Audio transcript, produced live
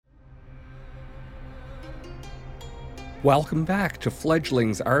Welcome back to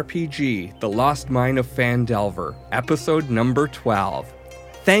Fledgling's RPG, The Lost Mine of Phandelver, episode number 12.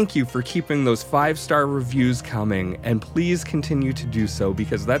 Thank you for keeping those 5-star reviews coming, and please continue to do so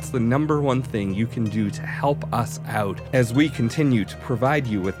because that's the number one thing you can do to help us out as we continue to provide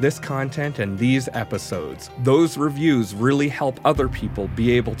you with this content and these episodes. Those reviews really help other people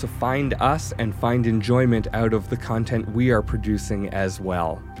be able to find us and find enjoyment out of the content we are producing as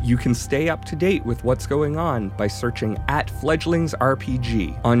well. You can stay up to date with what's going on by searching @Fledglings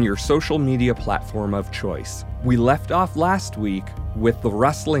RPG on your social media platform of choice. We left off last week with the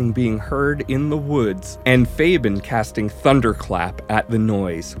rustling being heard in the woods and Fabian casting Thunderclap at the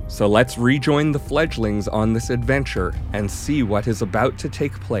noise. So let's rejoin the Fledglings on this adventure and see what is about to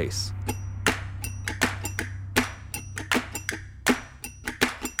take place.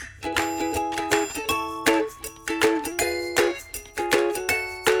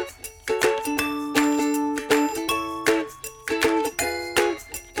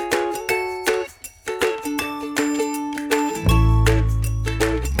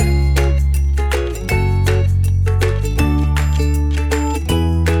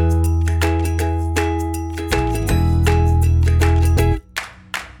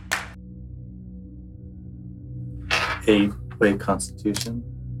 Wait, Constitution?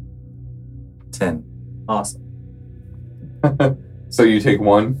 10. Awesome. So you take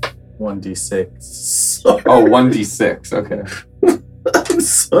 1d6. Oh, 1d6. Okay. I'm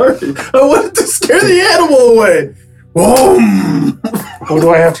sorry. I wanted to scare the animal away. Boom! What do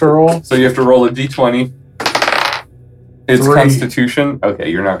I have to roll? So you have to roll a d20. It's 3. Constitution.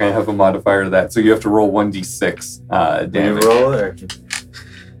 Okay, you're not going to have a modifier to that. So you have to roll 1d6 damage. You roll it?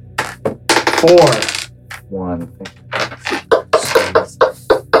 Or... 4. 1.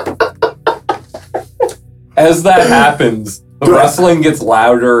 As that happens, the rustling gets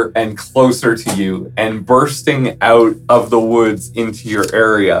louder and closer to you, and bursting out of the woods into your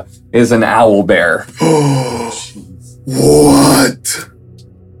area is an owl bear. What?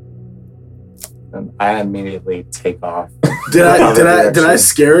 And I immediately take off. Did I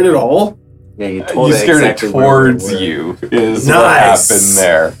scare it at all? Yeah, you Scared exactly it towards you is what Nice. happened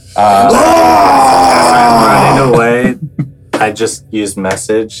there. I'm running away. I just use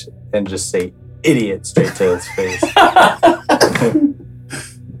message and just say idiot straight to its face.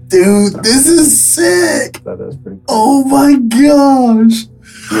 Dude, this is sick! That is pretty cool. Oh my gosh!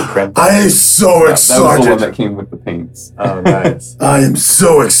 You print I am so That was the one excited! that came with the paints. Oh, nice. I am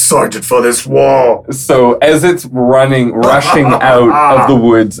so excited for this wall! So as it's rushing out of the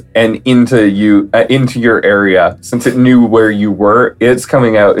woods and into your area, since it knew where you were, it's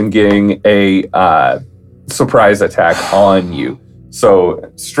coming out and getting a surprise attack on you. So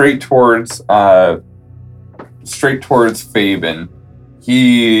straight towards Fabian.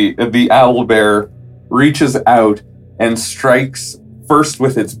 The owl bear reaches out and strikes first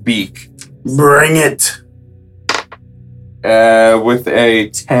with its beak. Bring it! With a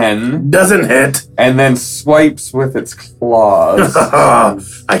 10. Doesn't hit! And then swipes with its claws.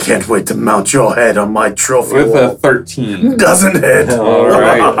 I can't wait to mount your head on my trophy With wall. a 13. Doesn't hit! All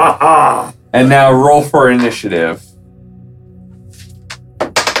right. And now roll for initiative.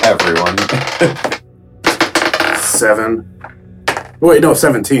 Everyone. 7. Wait, no,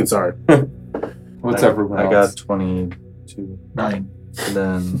 17, sorry. What's everyone I else? got 22. 9. And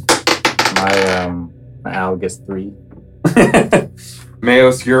then my owl gets 3.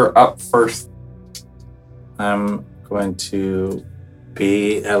 Mayos, you're up first. I'm going to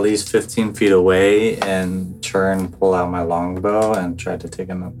be at least 15 feet away and pull out my longbow and try to take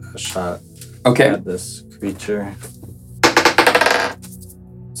a shot Okay. at this creature.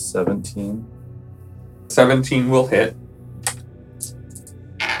 17. 17 will hit.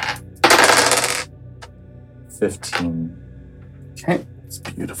 15. Okay. It's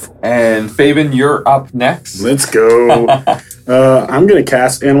beautiful. And Fabian, you're up next. Let's go. I'm going to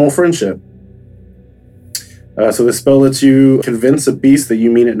cast Animal Friendship. So the spell lets you convince a beast that you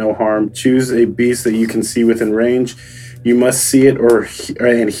mean it no harm. Choose a beast that you can see within range. You must see it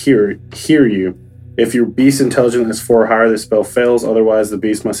and hear you. If your beast intelligence is 4 or higher, the spell fails. Otherwise, the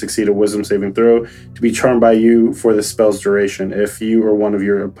beast must succeed a wisdom saving throw to be charmed by you for the spell's duration. If you or one of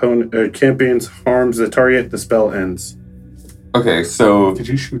your champions harms the target, the spell ends. Okay, so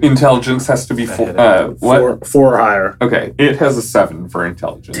intelligence has to be 4. What? 4 or higher. Okay, it has a 7 for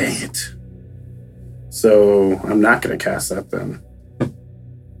intelligence. Dang it. So I'm not going to cast that then.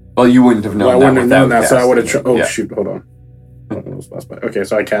 Well, you wouldn't have known I wouldn't have known without that, so I would have. casting it. Yeah. Shoot, hold on. Okay,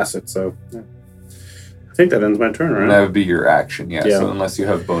 so I cast it. So yeah. I think that ends my turn, right? That would be your action, yeah. Yeah. So unless you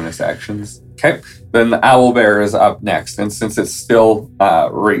have bonus actions. Okay, then the owlbear is up next. And since it's still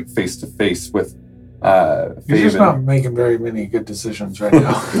right face to face with He's just Faven. not making very many good decisions right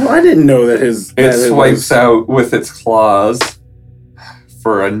now. Well, I didn't know that his... It swipes out with its claws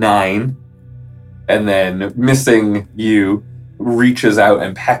for a 9, and then missing you, reaches out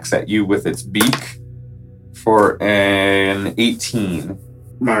and pecks at you with its beak for an 18.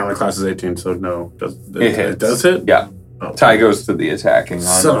 My armor class is 18, so no. It hits. It does hit? Yeah. Oh. Ty goes to the attacking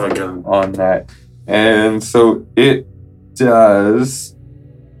Son of a gun. on that. And so it does...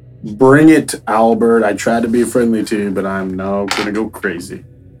 Bring it, Albert. I tried to be friendly to you, but I'm now going to go crazy.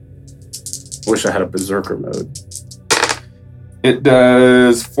 Wish I had a berserker mode. It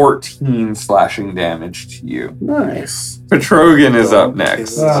does 14 slashing damage to you. Nice. Petrogan is up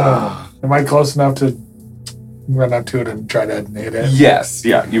next. Am I close enough to run up to it and try to hit it? Yes,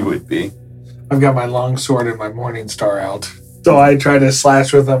 yeah, you would be. I've got my long sword and my morning star out. So I try to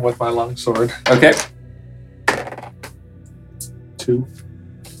slash with them with my long sword. Okay. 2.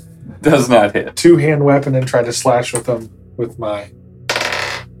 Does not hit. 2-hand weapon and try to slash with them with my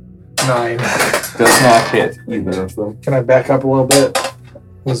 9. Does not hit either of them. Can I back up a little bit?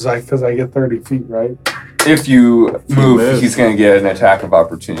 Because I get 30 feet, right? If you move, he's going to get an attack of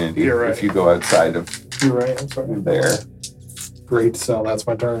opportunity. You're right. If you go outside of You're right. I'm sorry. there. Great. So that's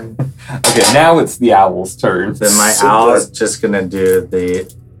my turn. Okay, now it's the owl's turn. Then my owl is just gonna do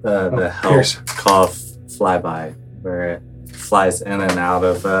the help Pierce. call flyby, where it flies in and out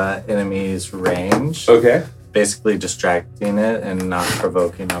of enemy's range, Okay. basically distracting it and not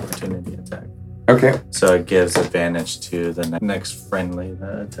provoking opportunity attack. Okay. So it gives advantage to the next friendly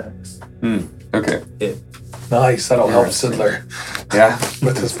that attacks. Okay. Nice. That'll help Sidler Yeah.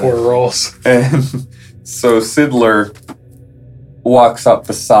 with his 4 rolls. And so Sidler walks up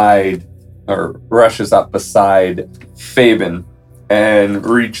beside, or rushes up beside Faben and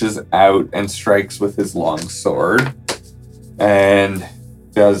reaches out and strikes with his long sword and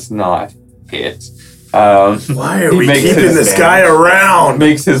does not hit. Why are He we makes keeping his this guy around?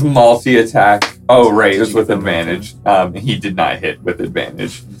 Makes his multi-attack. Oh, right, it was with advantage. He did not hit with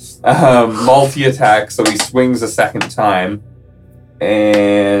advantage. Multi-attack, so he swings a second time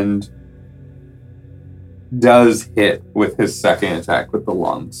and does hit with his second attack with the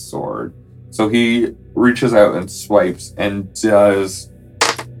long sword. So he reaches out and swipes and does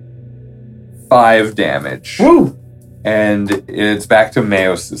 5 damage. Woo! And it's back to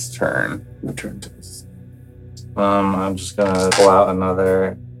Meos' turn. My turn to this. I'm just gonna pull out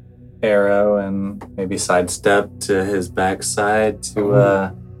another arrow and maybe sidestep to his backside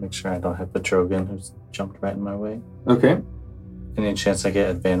to make sure I don't hit Petrogan, who's jumped right in my way. Okay. Any chance I get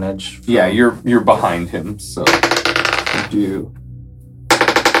advantage? Yeah, you're behind him, so you do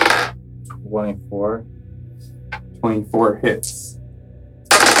 24. 24 hits.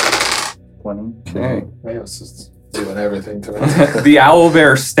 20. Okay. Mayos is doing everything tonight. The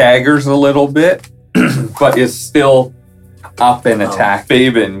owlbear staggers a little bit, but is still up in attack.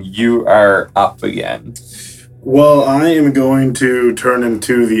 Faben, you are up again. Well, I am going to turn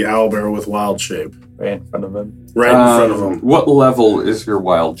into the owlbear with wild shape. Right in front of him. Right in front of him. What level is your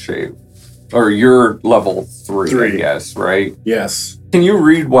wild shape? Or you're level 3, I 3. guess, right? Yes. Can you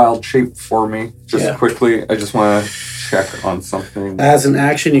read wild shape for me, just Yeah. quickly? I just want to check on something. As an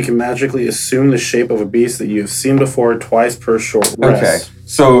action, you can magically assume the shape of a beast that you have seen before twice per short rest. Okay,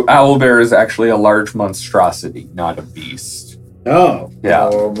 so owlbear is actually a large monstrosity, not a beast. Oh. Yeah.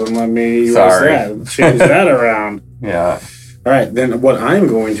 Well, then let me erase Sorry. that. Change that around. Yeah, All right, then what I'm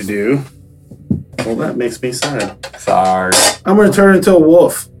going to do... Well, that makes me sad. sorry. I'm going to turn into a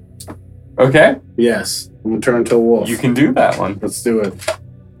wolf. Okay, Yes. I'm going to turn into a wolf. you can do that one. Let's do it.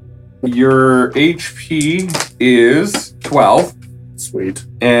 Your HP is 12, Sweet.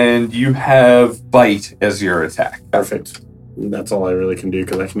 and you have bite as your attack. Perfect. That's all I really can do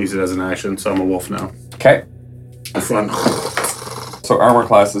because I can use it as an action, so I'm a wolf now. Okay, Fun. so armor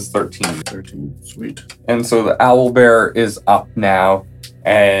class is 13. 13. Sweet. And so the owlbear is up now,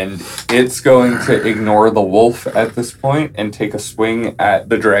 and it's going to ignore the wolf at this point and take a swing at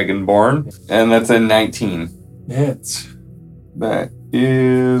the dragonborn. And that's a 19. Hits. That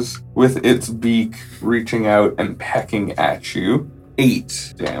is, with its beak reaching out and pecking at you,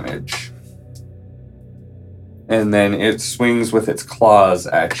 8 damage. And then it swings with its claws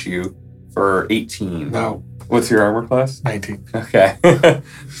at you for 18. No. What's your armor class? 19. Okay.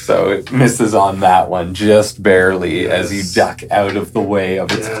 So it misses on that one just barely as you duck out of the way of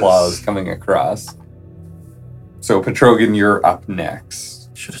its claws coming across. So Petrogan, you're up next.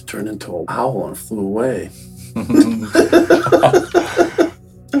 Should have turned into an owl and flew away.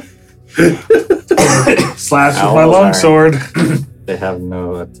 Slash with Owls my are- longsword. They have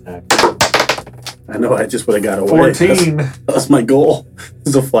no attack. I know. I just would have got away. 14. That's my goal.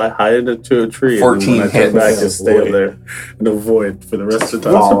 Is to fly high into a tree. 14 and when I turn back, hits. just stay up there and avoid for the rest of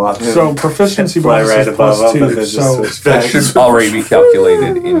the time. Fall off. So proficiency Fly bonus right is above plus them and 2. then So just switch That back. should already be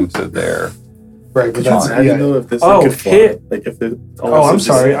calculated into there. right, but that's I didn't know if this thing Oh, could fly. hit. Like if it. Oh, I'm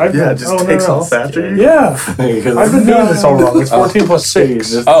sorry. I've Yeah, been- it just oh, no, takes no. off after you. Yeah, I've been doing this all wrong. It's 14 plus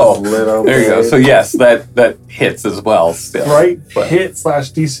 6. Just Oh, this little There you go. bit. So yes, that hits as well still. Right? But- Hit /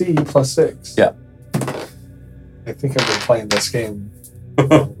 DC plus 6. Yeah. I think I've been playing this game.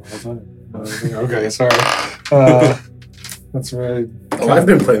 Okay, sorry. That's right. Oh, I've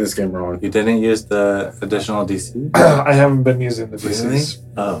been playing this game wrong. You didn't use the additional DC? I haven't been using the Really? DCs.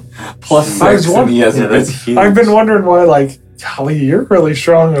 Oh. Plus I was 6 and he Yeah, hasn't been. that's huge. I've been wondering why, like, golly, you're really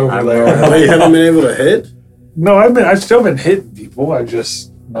strong over I'm there. not. Oh, you haven't been able to hit? No, I've still been hitting people. I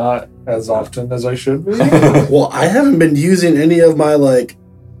just not as often as I should be. Well, I haven't been using any of my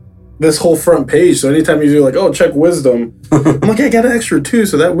this whole front page. So anytime you do check wisdom, I'm like, I got an extra 2,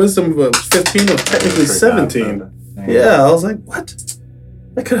 so that wisdom was 15 was technically 17. Yeah, I was like, what?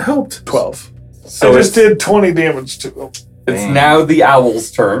 That could have helped. 12. So I just did 20 damage to him. It's now the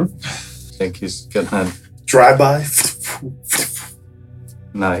owl's turn. I think he's gonna. Drive by.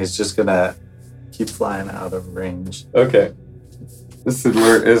 No, he's just gonna keep flying out of range. Okay. The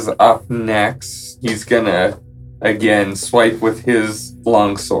Siddler is up next. He's gonna again swipe with his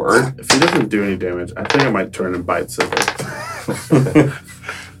longsword. If he doesn't do any damage, I think I might turn and bite Sizzle.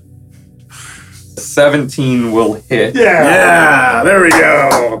 17 will hit. Yeah, there we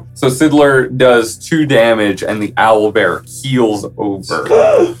go. So Siddler does 2 damage and the owlbear keels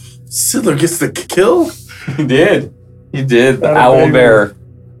over. Sizzler gets the kill? He did. He did. The That owlbear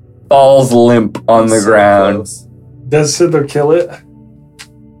falls limp on the So ground. close. Does Siddler kill it?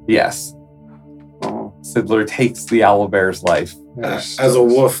 Yes. Oh. Siddler takes the owlbear's life. Yes. As a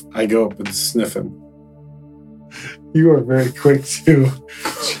wolf, I go up and sniff him. You are very quick to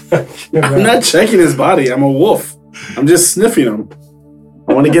check him I'm out. not checking his body. I'm a wolf. I'm just sniffing him.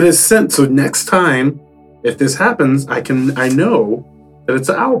 I want to get his scent, so next time, if this happens, I know that it's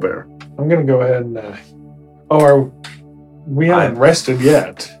an owlbear. I'm gonna go ahead and. We haven't rested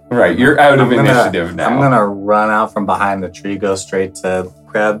yet. Right, you're out of I'm gonna- initiative now. I'm gonna run out from behind the tree, go straight to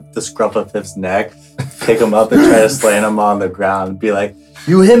grab the scruff of his neck, pick him up, and try to slam him on the ground. And be like,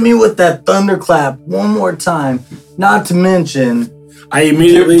 "You hit me with that thunderclap one more time. Not to mention." I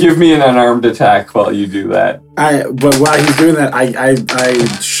immediately. Give me an unarmed attack while you do that. But while he's doing that, I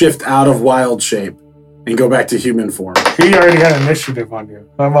shift out of wild shape and go back to human form. He already had initiative on you.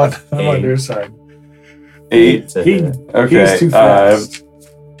 I'm on your side. 8. to He- hit. Okay. He's too fast.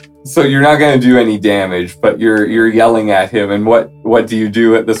 So you're not going to do any damage, but you're yelling at him. And what do you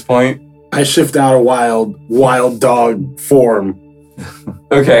do at this point? I shift out of wild dog form,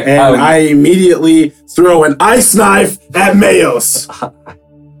 Okay. and I immediately throw an ice knife at Mayos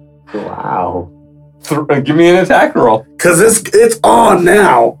Wow. give me an attack roll. because it's on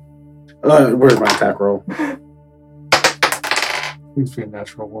now. Where's my attack roll? Please be a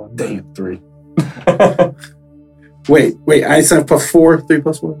natural one. Dang it, 3. Wait, ice knife plus 4, 3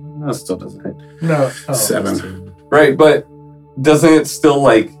 plus 1. No, it still doesn't hit. No. Oh. 7. Right, but doesn't it still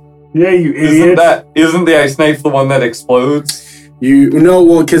Yeah, you idiot. isn't the ice knife the one that explodes?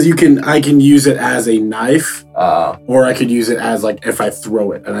 Because I can use it as a knife, Uh, or I could use it as if I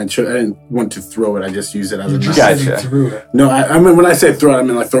throw it, and I didn't want to throw it. I just use it as a You knife. just said you Gotcha. threw it. No, I mean when I say throw it, I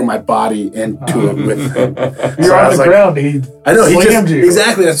mean throw my body into it with him. You're So I on was the like- ground. He I know he slammed just you.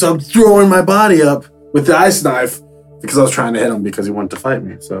 exactly. So I'm throwing my body up with the ice knife because I was trying to hit him because he wanted to fight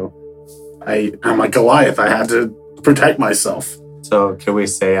me. So I'm like Goliath. I had to protect myself. So can we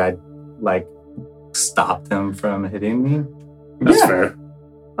say I stopped him from hitting me? That's Yeah. fair.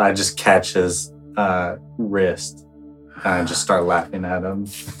 I just catch his wrist and I just start laughing at him.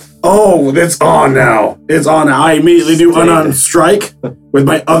 Oh, it's on now. It's on now. I immediately do unarmed strike with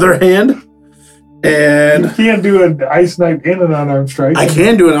my other hand, You and can't do an ice knife in an unarmed strike. I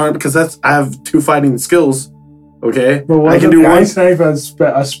can do an arm because I have 2 fighting skills. Okay, But I wasn't can do the one. ice knife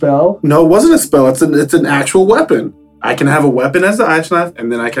a spell? No, it wasn't a spell. It's an actual weapon. I can have a weapon as the ice knife,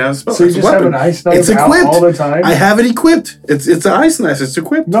 and then I can have a spell. So you as a just have weapon. an ice knife It's out equipped. all the time? I have it equipped. It's an ice knife. It's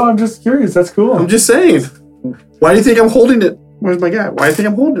equipped. No, I'm just curious. That's cool. I'm just saying. Why do you think I'm holding it? Where's my guy? Why do you think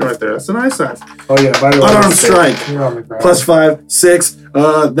I'm holding it right there? That's an ice knife. Oh yeah, by the way, Unarmed strike. You're on the ground. Plus 5, 6.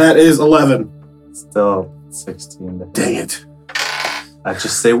 That is 11. Still 16 to hit. Dang it. I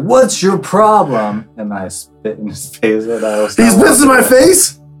just say, "What's your problem?" And I spit in his face. And I was He's pissed in my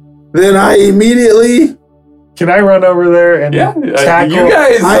face. Then I immediately. Can I run over there and tackle? you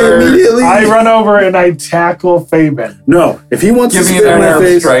guys I immediately. I run over and I tackle Fabian. No, if he wants give to me spit an in my unarmed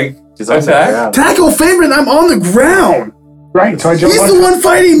face. strike He's on the Attack? ground. Tackle favorite, I'm on the ground. Right, so I jump He's on the one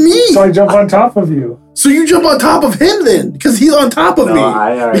fighting me. So I jump on top of you. So you jump on top of him then, because he's on top of No, me.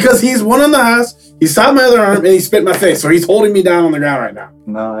 I already- Because he's one on the ass, he stopped my other arm, and he spit my face. So he's holding me down on the ground right now.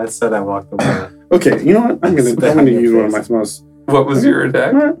 No, I said I walked away. Okay, you know what? I'm gonna use one of my most. What was your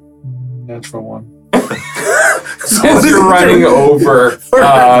attack? Natural one. As you're running over,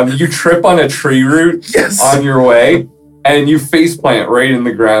 you trip on a tree root Yes. on your way, and you faceplant right in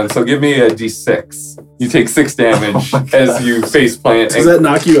the ground. So give me a d6. You take 6 damage as you faceplant. Does that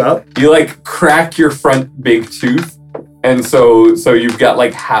knock you out? You like crack your front big tooth, and so you've got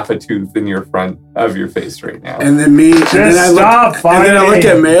like half a tooth in your front of your face right now. And then me. Just stop And then I look fighting.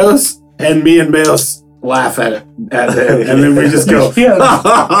 at Mayos, and me and Mayos laugh at him, and then we just go. Yeah.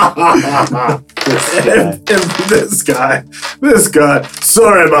 and this guy.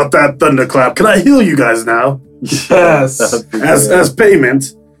 Sorry about that thunderclap. Can I heal you guys now? Yes. As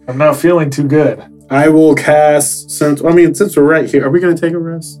payment, I'm not feeling too good. I will cast. Since we're right here, are we going to take a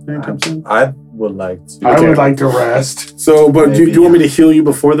rest anytime soon? I would like to. I Okay. would like to rest. So, but do Maybe. you want me to heal you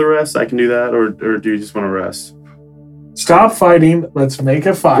before the rest? I can do that, or do you just want to rest? Stop fighting. Let's make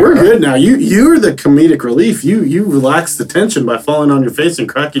a fire. We're good now. You're the comedic relief. You relax the tension by falling on your face and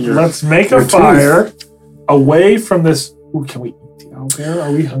cracking your. Let's make your a fire away from this. Ooh, can we eat the owlbear?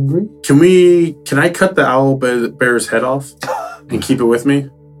 Are we hungry? Can I cut the owl bear's head off and keep it with me?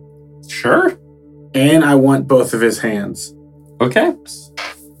 Sure. And I want both of his hands. Okay.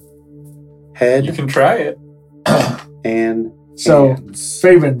 Head You can try it. and So, hands.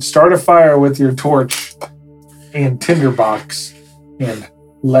 Faven, start a fire with your torch and tinderbox, and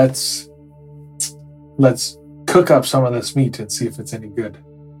let's cook up some of this meat and see if it's any good.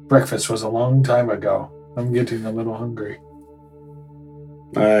 Breakfast was a long time ago. I'm getting a little hungry.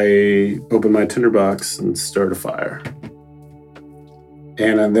 I open my tinderbox and start a fire.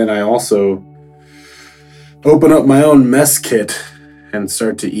 And then I also open up my own mess kit and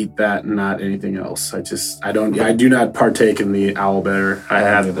start to eat that and not anything else. I do not partake in the owlbear. I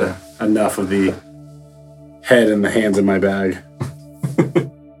have enough of the head and the hands in my bag.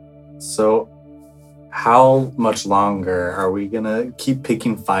 So, how much longer are we gonna keep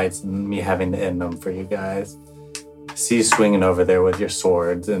picking fights and me having to end them for you guys? See you swinging over there with your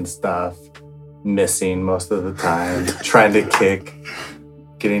swords and stuff, missing most of the time, trying to kick,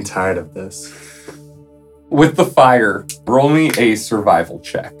 getting tired of this. With the fire, roll me a survival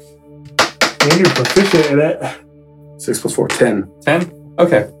check. And you're proficient in it. 6 + 4, 10. 10?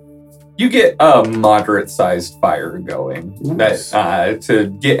 Okay. You get a moderate-sized fire going. Nice. That to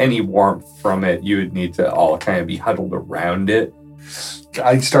get any warmth from it, you would need to all kind of be huddled around it.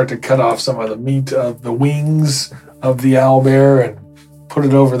 I start to cut off some of the meat of the wings of the owlbear and put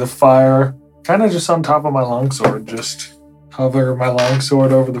it over the fire, kind of just on top of my longsword. Just hover my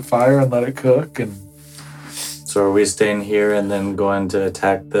longsword over the fire and let it cook. And So are we staying here and then going to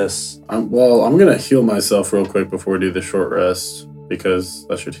attack this? I'm going to heal myself real quick before we do the short rest, because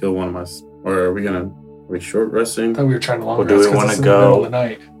that should heal one of my... Or are we short I resting? thought we were trying to long Well, do rest we 'cause wanna it's in the middle go- of the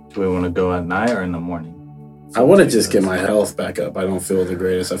night. Do we want to go at night or in the morning? I want to just get my health back up. I don't feel the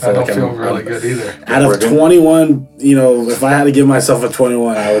greatest. I I feel don't like feel I'm really good either. Out We're of good. 21, if I had to give myself a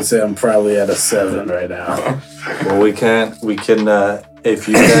 21, I would say I'm probably at a 7 right now. Well, we can, if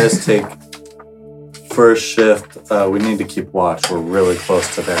you guys take first shift, we need to keep watch. We're really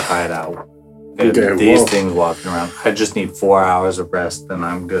close to their hideout. And Okay, these well- things walking around. I just need 4 hours of rest and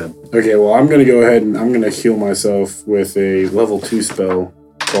I'm good. Okay, well, I'm going to go ahead and I'm going to heal myself with a level 2 spell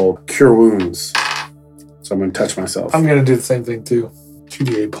called Cure Wounds. So I'm going to touch myself. I'm going to do the same thing too.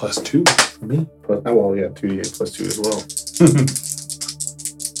 2d8 plus 2 for me. 2d8 plus 2 as well.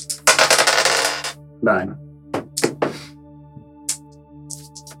 9.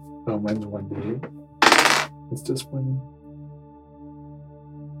 Oh, mine's 1d8. That's disappointing.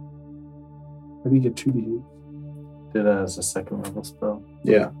 How do you get 2d8? Did it as a second level spell.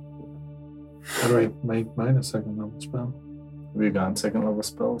 Yeah. How do I make mine a second level spell? Have you gotten second level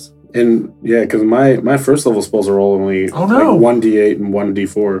spells? And yeah, because my first level spells are all only Oh, no. 1d8 and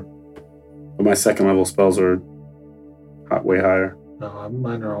 1d4. But my second level spells are way higher. No,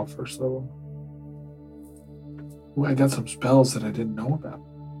 mine are all first level. Ooh, I got some spells that I didn't know about.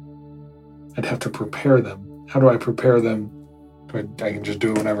 I'd have to prepare them. How do I prepare them? I can just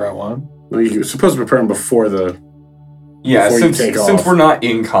do it whenever I want? Well, you're supposed to prepare them before the... Yeah, Before you since take since off. we're not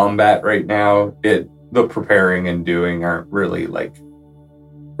in combat right now, the preparing and doing aren't really like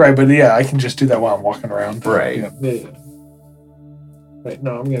Right, but yeah, I can just do that while I'm walking around. Right. Yeah. Right,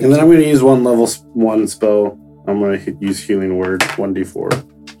 no, I'm And going then I'm going to use one level 1 spell. I'm going to use Healing Word, 1d4.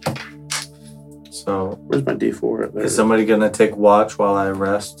 So, Where's my D4? There. is somebody gonna take watch while I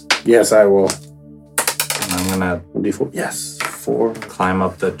rest? Yes, I will. And I'm gonna D4. Yes. 4. climb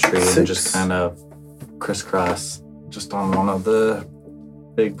up the tree 6. and just kind of crisscross just on one of the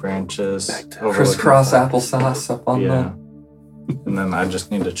big branches. overlooking Crisscross the- applesauce up on Yeah. And then I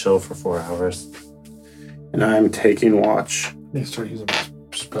just need to chill for 4 hours. And I'm taking watch. I need to start using my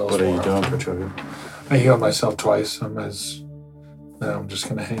spells. What are you more doing, often. Petroga? I healed myself twice. Now I'm just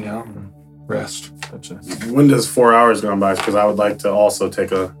gonna hang out and rest. Gotcha. When does 4 hours gone by? Because I would like to also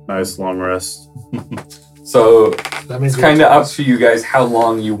take a nice long rest. the. So That means it's kind of up to you guys how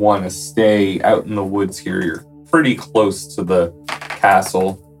long you want to stay out in the woods here. You're pretty close to the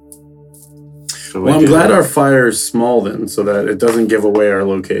castle. So Well, I'm do glad that. our fire is small then, so that it doesn't give away our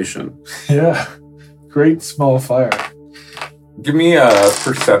location. Yeah. Great small fire. Give me a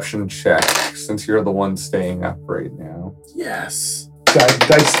perception check since you're the one staying up right now. Yes.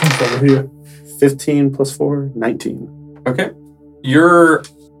 Dice over here. 15 plus 4, 19. Okay. You're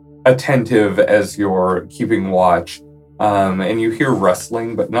attentive as you're keeping watch, and you hear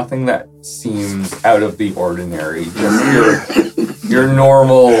rustling, but nothing that seems out of the ordinary. Just your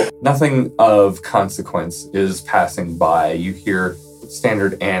normal, nothing of consequence is passing by. You hear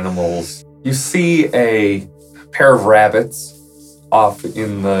standard animals. You see a pair of rabbits off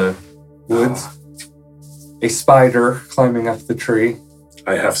in the woods. A spider climbing up the tree.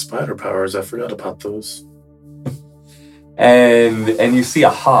 I have spider powers. I forgot about those. And you see a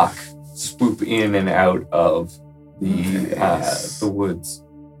hawk swoop in and out of the woods.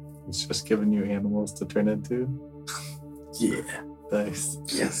 It's just giving you animals to turn into. Yeah. Nice.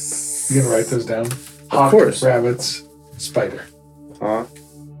 Yes. You gonna write those down? Of course. Rabbits, spider. Huh?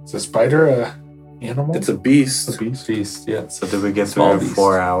 Is a spider a animal? It's a beast. a beast. Beast, yeah. So did we get Small through beast.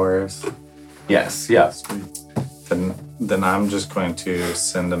 4 hours? Yes, yes. Then I'm just going to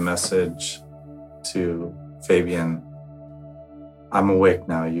send a message to Fabian. I'm awake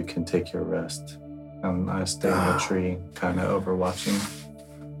now. You can take your rest. And I stay in the tree, kind of overwatching.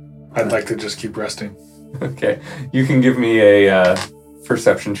 I'd like to just keep resting. Okay. You can give me a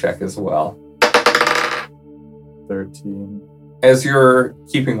perception check as well. 13. As you're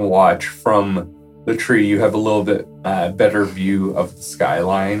keeping watch from the tree, you have a little bit better view of the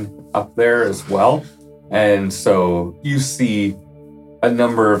skyline up there as well. And so you see a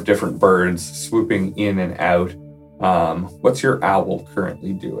number of different birds swooping in and out. What's your owl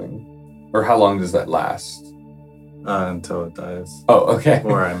currently doing? Or how long does that last? Until it dies. Oh, okay.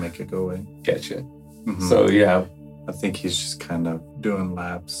 Or I make it go away. Getcha. Mhm. So yeah, I think he's just kind of doing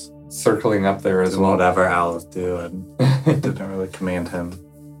laps. circling up there as Doing well. whatever owls do, and didn't really command him.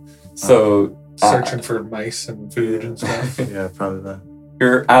 So Searching for mice and food and stuff. Yeah, probably that.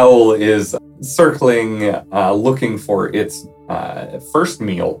 your owl is circling, looking for its first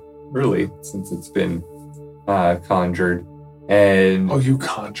meal, really, since it's been conjured. And Oh, you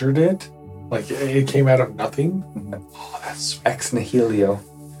conjured it? Like it came out of nothing? Mhm. Oh, that's ex nihilo,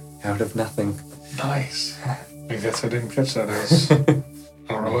 out of nothing. nice. I guess I didn't catch that.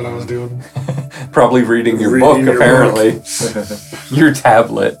 I don't know what I was doing. Probably reading your Reading book, your apparently. Your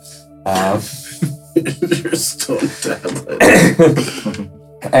tablet. You're still a tablet.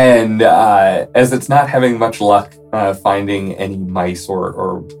 And as it's not having much luck finding any mice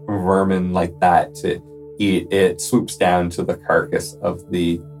or vermin like that to eat, it swoops down to the carcass of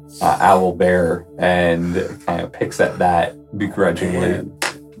the owl bear and kind of picks at that begrudgingly. Man.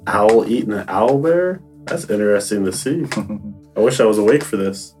 Owl eating an owl bear? That's interesting to see. I wish I was awake for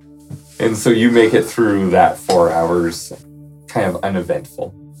this. And so you make it through that 4 hours kind of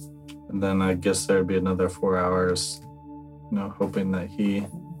uneventful. And then I guess there'd be another 4 hours, hoping that he...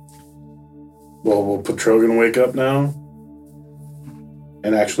 Well, will Petrogan wake up now?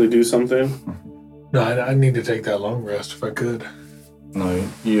 And actually do something? No, I need to take that long rest if I could. No,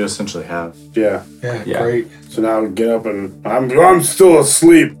 you essentially have. Yeah. Yeah. Great. So now get up and... I'm still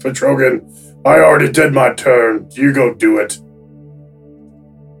asleep, Petrogan. I already did my turn. You go do it.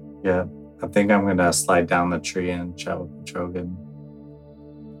 Yeah, I think I'm going to slide down the tree and chat with Petrogan.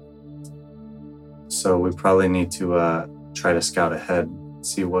 So we probably need to try to scout ahead,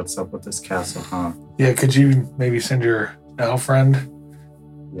 see what's up with this castle, huh? Yeah, could you maybe send your owl friend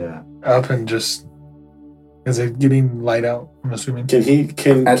Yeah. up and just... Is it getting light out, I'm assuming? Can he At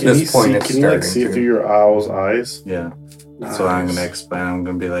can this he point, see, it's can he like starting see to. through your owl's eyes? Yeah. So I'm going to explain. I'm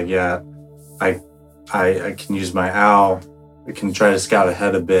going to be like, yeah, I can use my owl. I can try to scout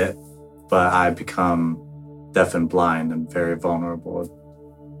ahead a bit, but I become deaf and blind and very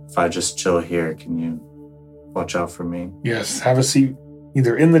vulnerable. If I just chill here, can you watch out for me? Yes, have a seat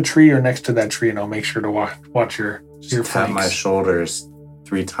either in the tree or next to that tree, and I'll make sure to watch your Just tap my flanks. shoulders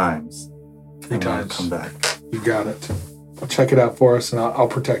 3 times. 3 and I'll times. come back. You got it. Check it out for us, and I'll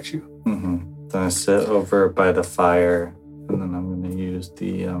protect you. Mm-hmm. Then I sit over by the fire, and then I'm going to use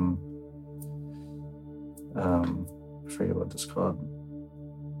the I forget what it's called.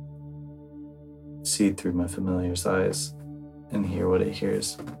 See through my familiar's eyes and hear what it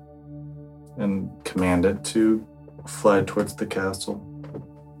hears, and command it to fly towards the castle.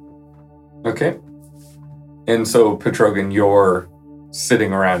 Okay. And so, Petrogan, you're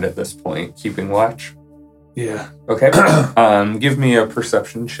sitting around at this point, keeping watch? Yeah. Okay. Give me a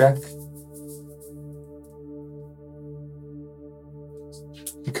perception check.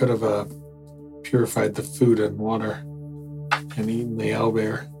 You could have purified the food and water and eaten the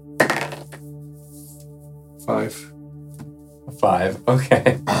owlbear. 5. 5.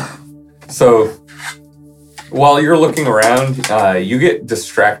 Okay. So, while you're looking around, you get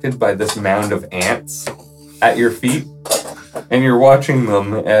distracted by this mound of ants at your feet, and you're watching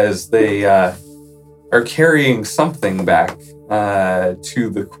them as they are carrying something back to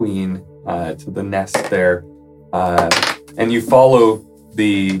the queen, to the nest there, and you follow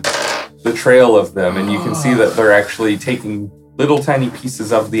the trail of them, and you can see that they're actually taking little tiny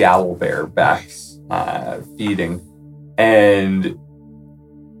pieces of the owlbear back, feeding. And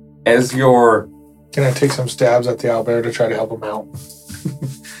as you're... Can I take some stabs at the owlbear to try to help him out?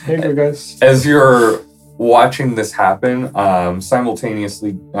 Here you go, guys. As you're watching this happen,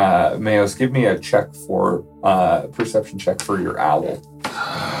 simultaneously, Mayos, give me a check for perception check for your owl.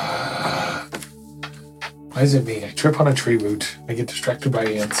 Why is it me? I trip on a tree root. I get distracted by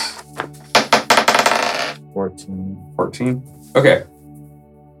ants. 14. Okay.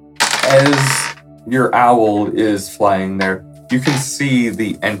 As your owl is flying there, you can see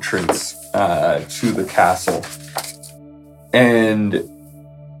the entrance to the castle. And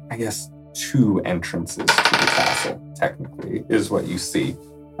I guess 2 entrances to the castle, technically, is what you see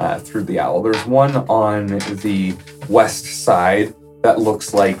through the owl. There's one on the west side that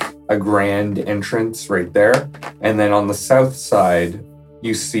looks like a grand entrance right there. And then on the south side,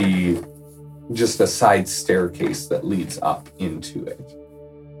 you see just a side staircase that leads up into it.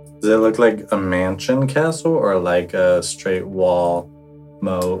 Does it look like a mansion castle or like a straight wall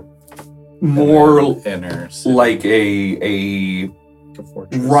moat? More inner city? like a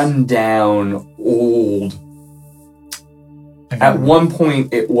fortress. rundown old. At one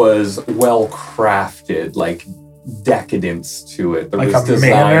point, it was well crafted, like decadence to it. There Like was a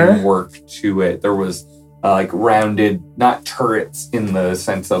design manor? work to it. There was like rounded, not turrets in the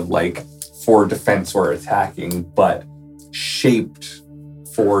sense of like for defense or attacking, but shaped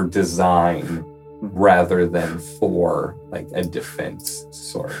for design rather than for like a defense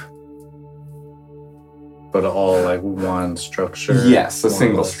sort. But all like one structure? Yes, a more or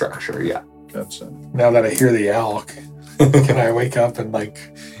single less. structure, yeah. Gotcha. Now that I hear the owl, can I wake up and like...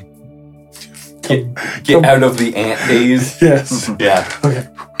 Get out of the ant daze. Yes. Yeah. Okay.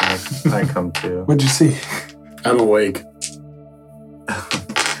 I come too. What'd you see? I'm awake.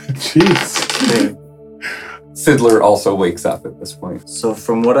 Jeez. Hey, Sidler also wakes up at this point. so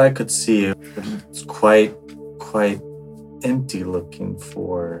from what I could see, it's quite empty looking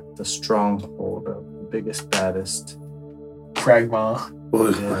for the stronghold of the biggest, baddest. Pragma.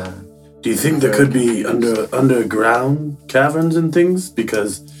 Well, Yeah. do you think there could be underground caverns and things?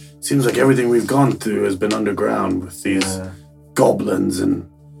 Because it seems like everything we've gone through has been underground with these Yeah. goblins and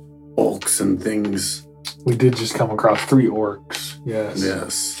orcs and things. We did just come across 3 orcs. Yes.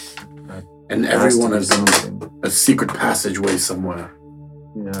 Yes. And everyone has something. a secret passageway somewhere.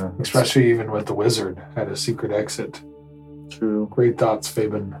 Yeah. Especially even with the wizard had a secret exit. True. Great thoughts,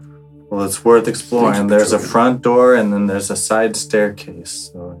 Fabian. Well, it's worth exploring. Thank you, There's a Petroleum. front door and then there's a side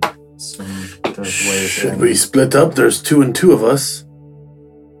staircase. So I assume there's ways Should in. we split up? There's 2 and 2 of us.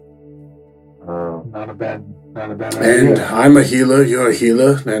 Not a bad And idea. I'm a healer, you're a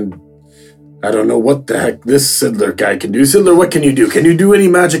healer, and I don't know what the heck this Sidler guy can do. Sidler, what can you do? Can you do any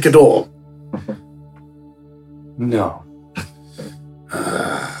magic at all? No.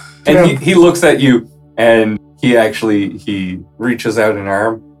 And he looks at you, and he reaches out an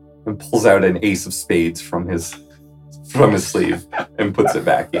arm and pulls out an ace of spades from his sleeve and puts it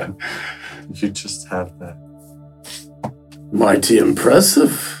back in. You just have that. Mighty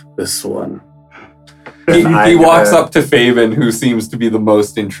impressive, this one. He I walks gotta- up to Faven, who seems to be the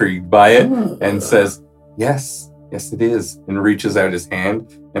most intrigued by it, and says, yes, it is, and reaches out his hand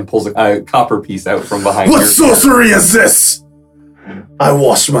and pulls a copper piece out from behind What your sorcery is this? I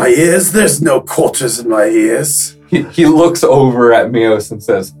wash my ears. There's no quarters in my ears. He looks over at Mios and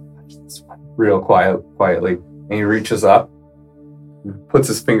says, this one real quietly, and he reaches up, puts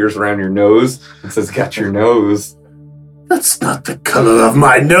his fingers around your nose, and says, got your nose. That's not the color of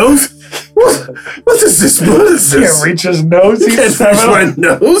my nose. What is this? What is Can't this? reach his nose. You can't reach my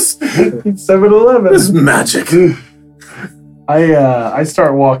nose? He's 7'11". This is magic. I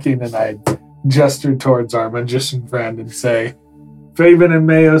start walking and I gesture towards our magician friend and say, Faven and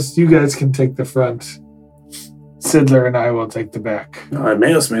Mayos, you guys can take the front. Sidler and I will take the back.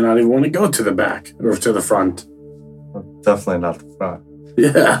 Mayos may not even want to go to the back or to the front. Definitely not the front.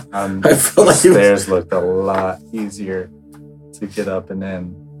 Yeah. I feel The like it was- stairs looked a lot easier to get up and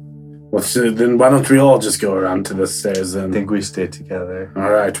in. Well, so then why don't we all just go around to the stairs I then? think we stay together. All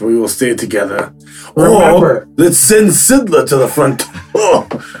right, we will stay together. Remember- Or let's send Sidler to the front door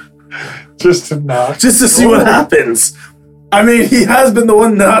Just to knock. just to see what happens. I mean, he has been the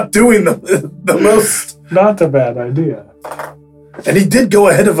one not doing the most. Not a bad idea. And he did go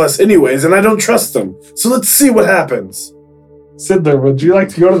ahead of us anyways, and I don't trust him. So let's see what happens. Sidler, would you like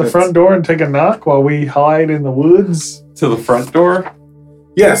to go to the front door and take a knock while we hide in the woods? To the front door?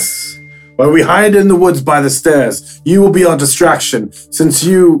 Yes. While we hide in the woods by the stairs, you will be our distraction, since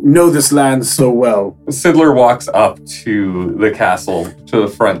you know this land so well. Sidler walks up to the castle, to the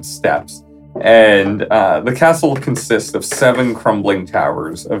front steps. And the castle consists of 7 crumbling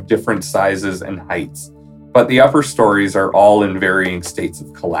towers of different sizes and heights. But the upper stories are all in varying states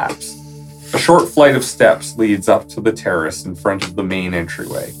of collapse. A short flight of steps leads up to the terrace in front of the main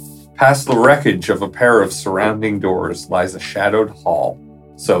entryway. Past the wreckage of a pair of surrounding doors lies a shadowed hall.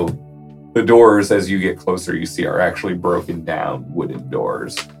 So the doors, as you get closer, you see are actually broken down wooden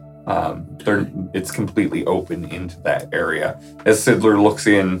doors. It's completely open into that area. As Sidler looks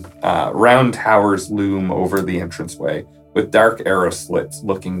in, round towers loom over the entranceway, with dark arrow slits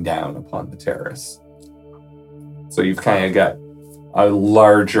looking down upon the terrace. So you've kind of got a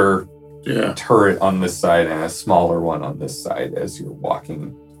larger turret on this side and a smaller one on this side as you're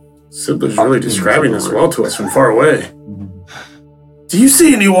walking. Sidler's really describing this well to us from far away. Do you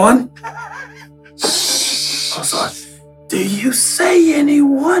see anyone? Oh, sorry. Do you see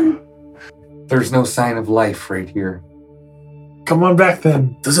anyone? There's no sign of life right here. Come on back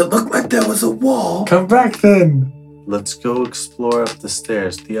then. Does it look like there was a wall? Come back then. Let's go explore up the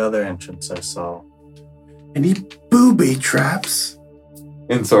stairs, the other entrance I saw. Any booby traps?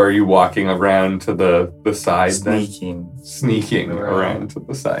 And so are you walking around to the side then? Sneaking Around. around to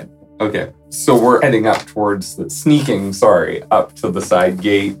the side. Okay. So we're heading up towards up to the side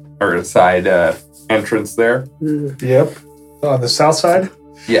gate or side entrance there. Yep. On the south side?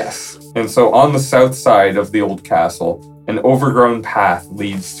 Yes. And so on the south side of the old castle, an overgrown path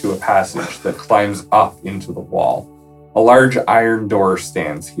leads to a passage that climbs up into the wall. A large iron door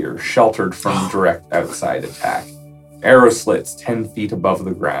stands here, sheltered from direct outside attack. Arrow slits 10 feet above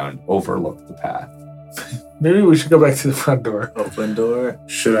the ground overlook the path. Maybe we should go back to the front door. Open door.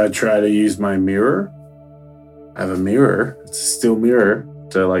 Should I try to use my mirror? I have a mirror. It's a steel mirror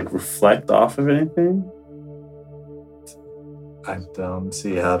to reflect off of anything. I don't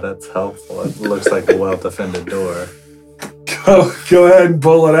see how that's helpful. It looks like a well-defended door. Go ahead and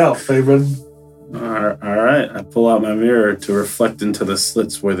pull it out, Faven. All right. I pull out my mirror to reflect into the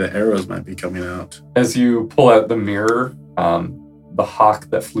slits where the arrows might be coming out. As you pull out the mirror, the hawk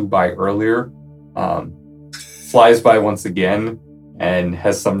that flew by earlier flies by once again and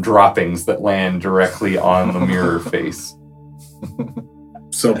has some droppings that land directly on the mirror face.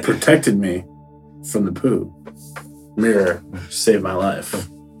 So protected me from the poo. Mirror saved my life.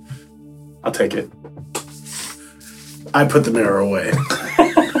 I'll take it. I put the mirror away.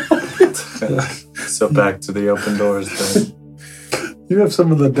 So back to the open doors then. You have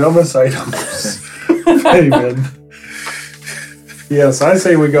some of the dumbest items. Faven. Yes, I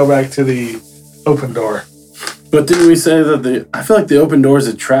say we go back to the open door. But didn't we say that I feel like the open door is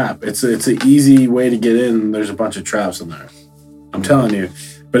a trap. It's an easy way to get in, and there's a bunch of traps in there. I'm telling you.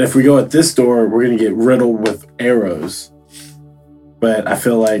 But if we go at this door, we're going to get riddled with arrows. But I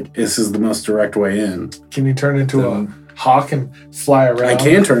feel like this is the most direct way in. Can you turn into a hawk and fly around? I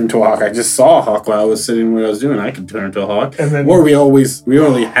can turn into a hawk. I just saw a hawk while I was sitting where I was doing. I can turn into a hawk. And then, or we only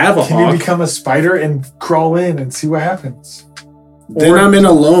have a can hawk. you become a spider and crawl in and see what happens? Then I'm in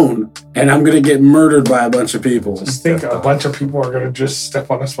alone, and I'm going to get murdered by a bunch of people. Just think a bunch of people are going to just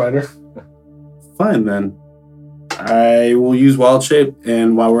step on a spider. Fine, then. I will use wild shape,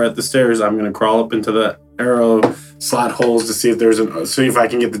 and while we're at the stairs, I'm going to crawl up into the arrow slot holes to see if I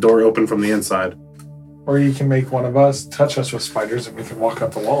can get the door open from the inside. Or you can make one of us touch us with spiders and we can walk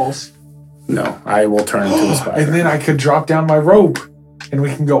up the walls. No, I will turn into a spider. And then I could drop down my rope and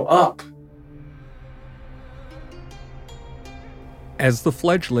we can go up. As the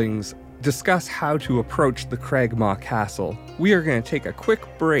fledglings discuss how to approach the Cragmaw Castle, we are going to take a quick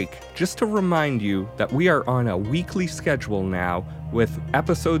break just to remind you that we are on a weekly schedule now with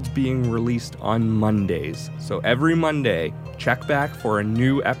episodes being released on Mondays. So every Monday, check back for a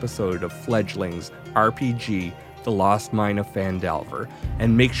new episode of Fledgling's RPG, The Lost Mine of Phandelver,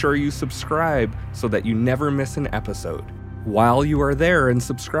 and make sure you subscribe so that you never miss an episode. While you are there and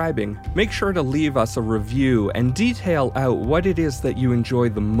subscribing, make sure to leave us a review and detail out what it is that you enjoy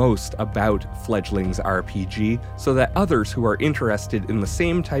the most about Fledgling's RPG so that others who are interested in the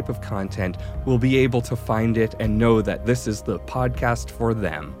same type of content will be able to find it and know that this is the podcast for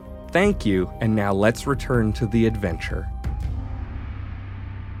them. Thank you, and now let's return to the adventure.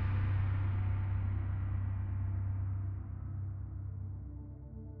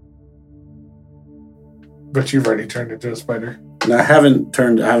 But you've already turned into a spider. And I haven't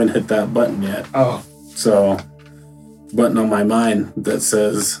hit that button yet. Oh. So, button on my mind that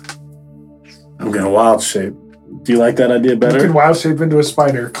says I'm going to wild shape. Do you like that idea better? You can wild shape into a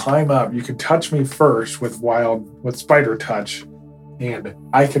spider, climb up. You can touch me first with spider touch. And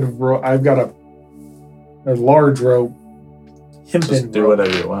I've got a large rope. Just do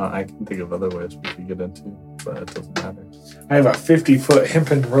whatever you want. I can think of other ways we could get into, but it doesn't matter. I have a 50-foot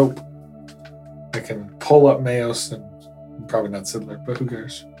hempen rope. I can pull up Mayos and probably not Sidler, but who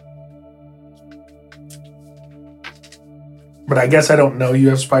cares? But I guess I don't know you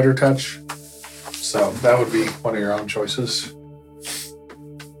have spider touch, so that would be one of your own choices.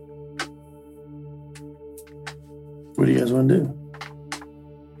 What do you guys want to do?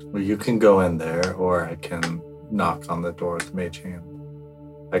 Well, you can go in there, or I can knock on the door with Mage Hand.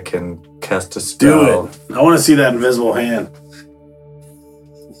 I can cast a spell. Do it. I want to see that invisible hand.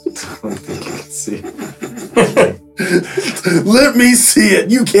 I don't think you can see. Let me see it.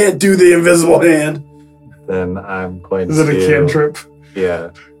 You can't do the invisible hand. Then I'm going to... Is it a cantrip? Yeah.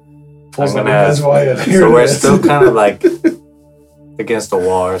 Pulls up the invisible hand. So we're still kind of like against a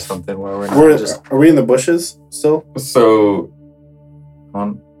wall or something where we're not just... Are we in the bushes still? So,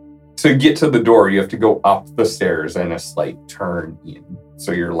 to get to the door, you have to go up the stairs and a slight turn in.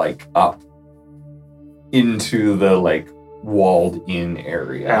 So you're like up into the like walled in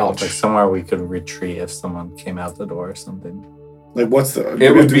area. Like somewhere we could retreat if someone came out the door or something. Like what's the...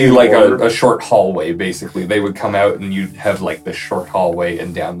 It would be like a short hallway, basically. They would come out and you'd have like this short hallway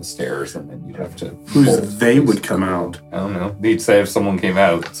and down the stairs, and then you'd have to... They would come out? I don't know. They'd say if someone came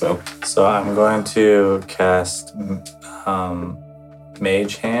out, so... So I'm going to cast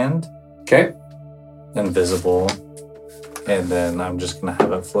Mage Hand. Okay. Invisible. And then I'm just going to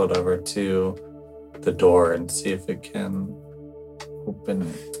have it float over to the door and see if it can open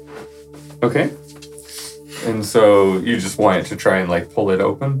it. Okay. And so you just want it to try and like pull it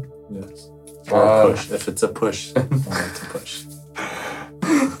open? Yes. Or push. If it's a push, I want it to push.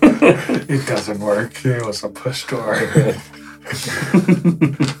 It doesn't work. It was a push door.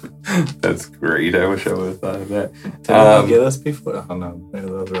 That's great. I wish I would have thought of that. Did you get us before? Oh no, maybe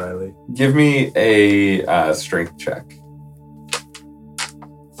that was Riley. Give me a strength check.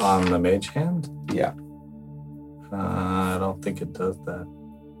 On the Mage Hand? Yeah. I don't think it does that.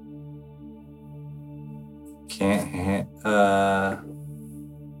 Can't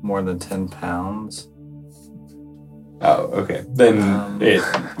more than 10 pounds. Oh, okay. Then it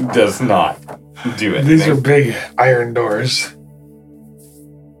does not do anything. These are big iron doors.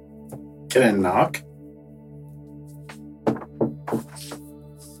 Can it knock?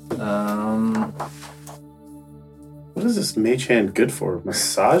 What is this mage hand good for?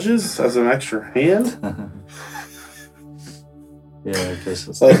 Massages as an extra hand? Yeah, I guess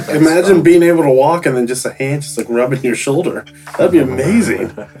it's like imagine being able to walk and then just a hand just like rubbing your shoulder. That'd be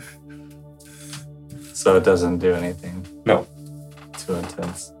amazing. So it doesn't do anything. No. Too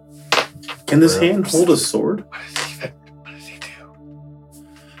intense. Can this hand hold a sword? What does he do?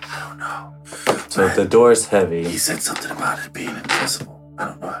 I don't know. So the door's heavy. He said something about it being invisible. I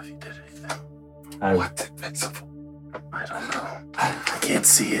don't know if he did anything. What's invisible? I don't know. I can't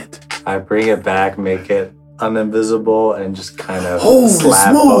see it. I bring it back, make it uninvisible, and just kind of Holy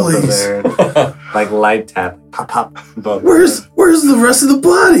slap both of smolies. there. Like light tap. Pop, pop. Both. Where's the rest of the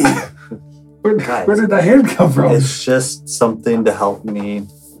body? Where Guys, did that hand come from? It's just something to help me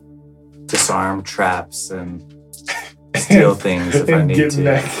disarm traps and steal things if I need get to.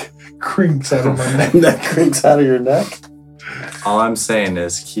 neck crinks out of my neck. Neck crinks out of your neck? All I'm saying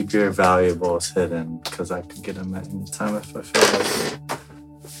is keep your valuables hidden, because I could get them at any time if I feel like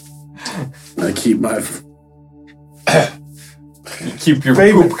it. I keep my... You keep your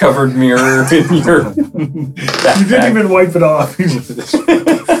poop-covered mirror in your backpack. You didn't even wipe it off.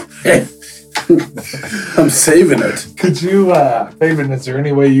 I'm saving it. Could you, Fabian, is there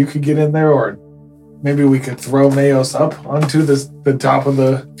any way you could get in there, or maybe we could throw Mayos up onto the top of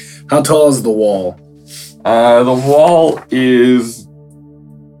the... How tall is the wall? The wall is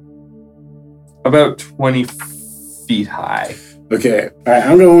about 20 feet high. Okay. All right.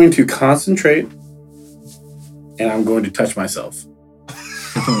 I'm going to concentrate, and I'm going to touch myself.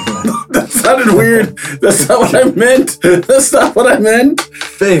 That sounded weird. That's not what I meant. That's not what I meant.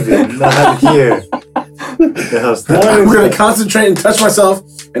 Fabian, not here. I'm going to concentrate and touch myself,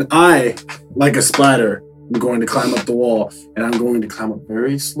 and I, like a spider, I'm going to climb up the wall, and I'm going to climb up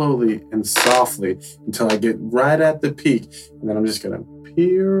very slowly and softly until I get right at the peak, and then I'm just going to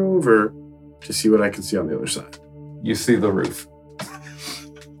peer over to see what I can see on the other side. You see the roof.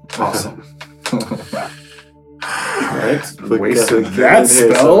 Awesome. Right? Wasted that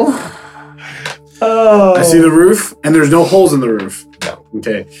spell. Oh. I see the roof, and there's no holes in the roof. No.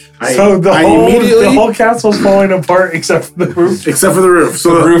 Okay. So the whole castle's falling apart except for the roof? Except for the roof.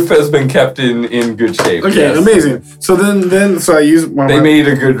 So the roof has been kept in good shape. Okay, yes. amazing. So so I use one They made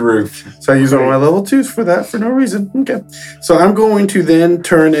a good roof. So I use one of my level 2s for that for no reason. Okay. So I'm going to then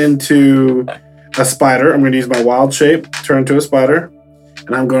turn into a spider. I'm going to use my wild shape, turn into a spider,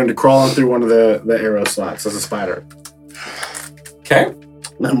 and I'm going to crawl in through one of the arrow slots as a spider. Okay.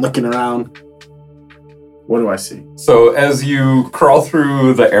 And I'm looking around. What do I see? So as you crawl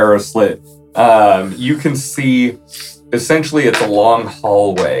through the arrow slit, you can see essentially it's a long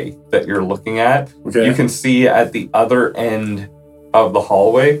hallway that you're looking at. Okay. You can see at the other end of the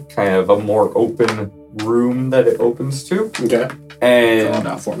hallway kind of a more open room that it opens to. Okay. And Draw it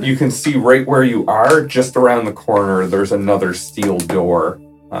out for me. you can see right where you are, just around the corner, there's another steel door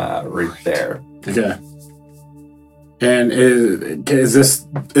right there. Okay. And is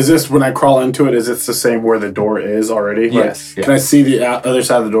this when I crawl into it? Is it the same where the door is already? Yes. Like, can I see the other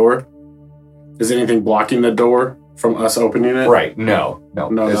side of the door? Is anything blocking the door from us opening it? Right. No. No,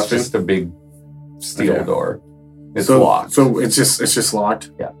 It's nothing? just a big steel Okay. door. It's so, locked. So it's just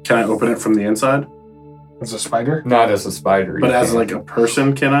locked. Yeah. Can I open it from the inside? As a spider? Not as a spider. But you as can't. like a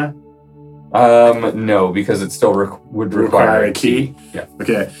person, can I? No, because it still would require a key. Yeah.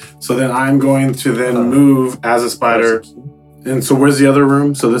 Okay. So then I'm going to then move as a spider. And so where's the other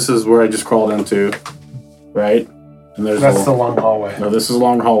room? So this is where I just crawled into, right? And there's That's the long hallway. No, this is a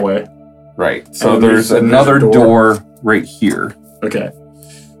long hallway. Right. So And there's another a door right here. Okay.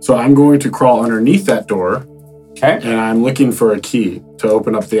 So I'm going to crawl underneath that door, Okay. and I'm looking for a key to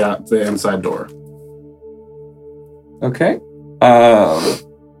open up the inside door. Okay.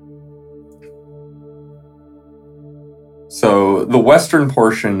 So the western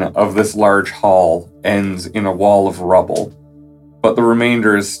portion of this large hall ends in a wall of rubble, but the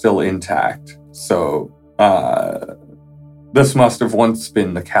remainder is still intact. So this must have once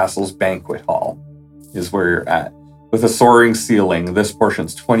been the castle's banquet hall, is where you're at. With a soaring ceiling, this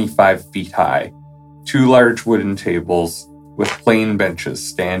portion's 25 feet high. 2 large wooden tables with plain benches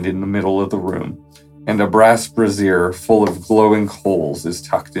stand in the middle of the room, and a brass brazier full of glowing coals is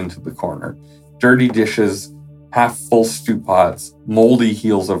tucked into the corner. Dirty dishes, half-full stew pots, moldy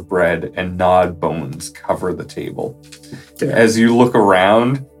heels of bread, and gnawed bones cover the table. Okay. As you look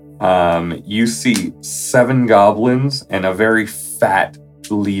around, you see 7 goblins and a very fat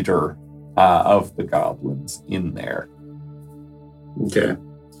leader of the goblins in there. Okay.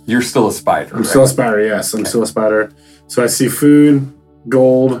 You're still a spider, I'm right? still a spider, yes. I'm still a spider. So I see food,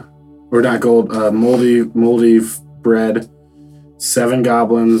 gold, or not gold, moldy bread, 7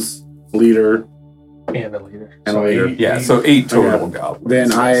 goblins, leader, And a leader. and a leader. Yeah, so 8 total Okay. goblins.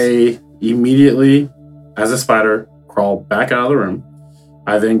 Then I immediately, as a spider, crawl back out of the room.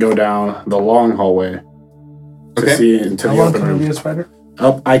 I then go down the long hallway to Okay. see into How the long open can I be room. a spider?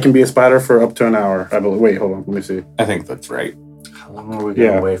 I can be a spider for up to an hour. I believe. Wait, hold on. Let me see. I think that's right. How long are we going to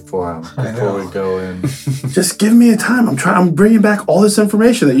Yeah. wait for him before we go in? Just give me a time. I'm bringing back all this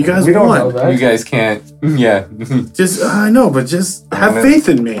information that you guys We don't want. know that. You guys can't. Yeah. Just I know, but just have Yeah. faith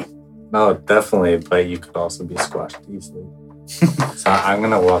in me. No, definitely, but you could also be squashed easily. So I'm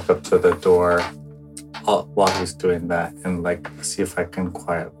going to walk up to the door while he's doing that and like see if I can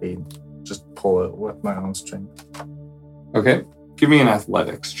quietly just pull it with my own strength. Okay. Give me an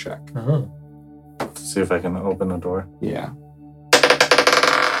athletics check. Uh-huh. To see if I can open the door. Yeah.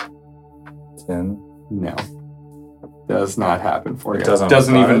 10. No. Does not happen for you. It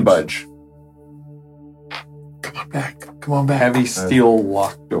doesn't even budge? budge. Come on back. Come on back. Heavy steel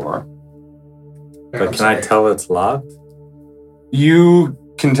locked door. But I'm can I sorry. tell it's locked? You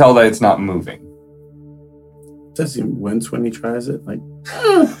can tell that it's not moving. Does he wince when he tries it? Like,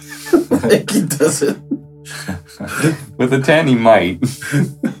 like he does it. With a 10, he might.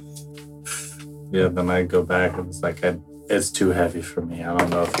 Yeah, then I go back and it's like, it's too heavy for me. I don't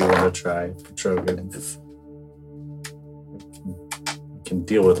know if you want to try Petrogan. I can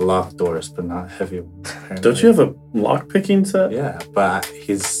deal with locked doors, but not heavy ones. Apparently. Don't you have a lock picking set? Yeah, but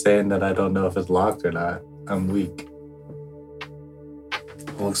he's saying that I don't know if it's locked or not. I'm weak.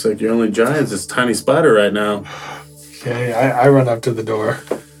 Looks like your only giant is this tiny spider right now. Okay, I run up to the door.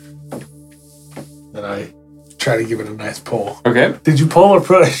 And I try to give it a nice pull. Okay. Did you pull or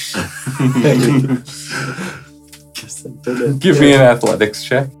push? Give me an athletics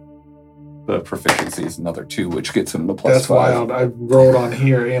check. The proficiency is another 2, which gets him to plus That's 5. wild. I rolled on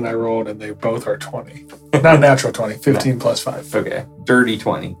here and I rolled, and they both are 20. Not natural 20, 15 plus 5. Okay, dirty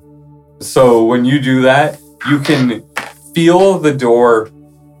 20. So when you do that, you can feel the door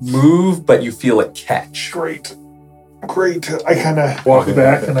move, but you feel it catch. Great. I kind of walk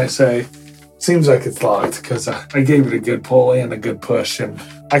back and I say, seems like it's locked because I gave it a good pull and a good push, and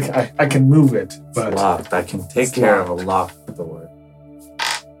I can move it. But it's locked. I can take care of a locked door.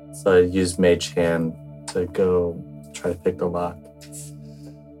 So I use Mage Hand to go try to pick the lock.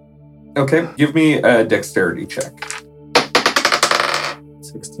 Okay, give me a dexterity check.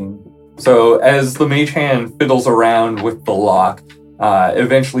 16. So as the mage hand fiddles around with the lock,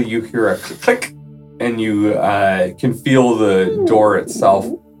 eventually you hear a click, and you can feel the door itself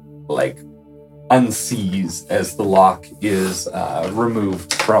like unseize as the lock is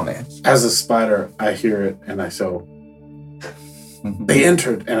removed from it. As a spider, I hear it and I say, they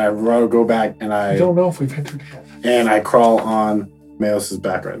entered, and I go back and I don't know if we've entered yet. And I crawl on Meos'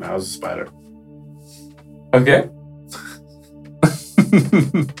 back right now as a spider. Okay.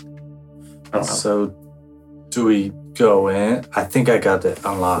 So, do we go in? I think I got it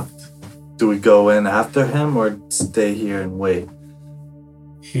unlocked. Do we go in after him or stay here and wait?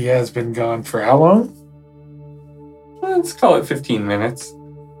 He has been gone for how long? Let's call it 15 minutes.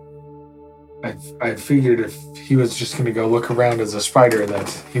 I figured if he was just going to go look around as a spider that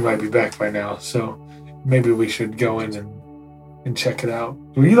he might be back by now. So maybe we should go in and check it out.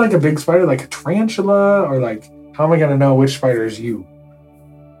 Were you like a big spider, like a tarantula? Or like, how am I going to know which spider is you?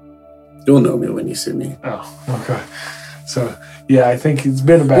 You'll know me when you see me. Oh, okay. So, yeah, I think it's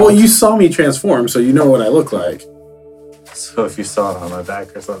been about... Well, you saw me transform, so you know what I look like. So if you saw it on my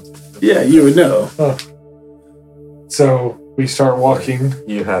back or something. Yeah, you would know. Oh. So we start walking.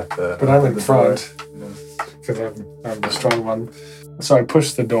 You have to... But I'm in front. Because I'm the strong one. So I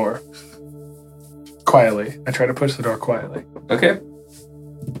push the door. Quietly. I try to push the door quietly. Okay.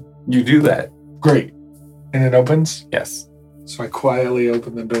 You do that. Great. And it opens? Yes. So I quietly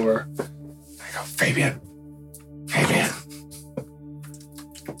open the door. I go, Fabian.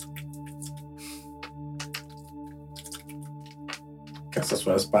 Guess that's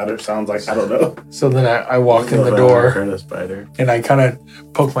what a spider sounds like. I don't know. So then I walk in the door. Heard a spider. And I kind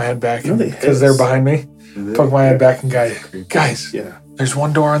of poke my head back No, they because hiss. they're behind me. Poke my head back and guys, Yeah. there's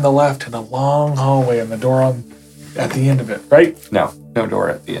one door on the left and a long hallway and the door at the end of it, right? No door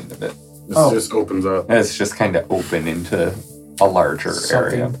at the end of it. This just opens up. It's just kind of open into a larger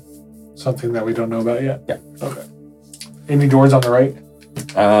area. Something that we don't know about yet? Yeah. Okay. Any doors on the right?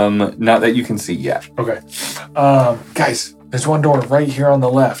 Not that you can see yet. Okay. Guys, there's one door right here on the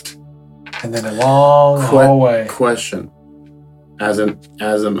left. And then a long hallway. Question. As an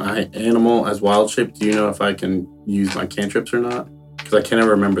animal, as wild shape, do you know if I can use my cantrips or not? Because I can't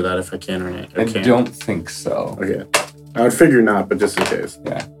ever remember that if I can or not. I don't think so. Okay. I would figure not, but just in case.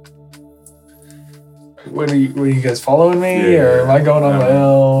 Yeah. Were you guys following me? Yeah. Or am I going on my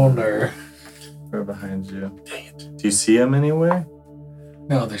own? Or We're behind you. Dang it. Do you see him anywhere?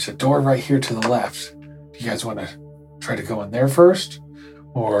 no, there's a door right here to the left. Do you guys want to try to go in there first?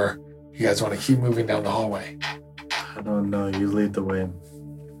 Or you guys want to keep moving down the hallway? I don't know. You lead the way.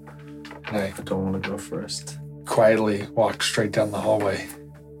 And I I don't want to go first. quietly walk straight down the hallway.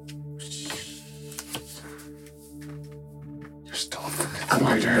 You're still a freaking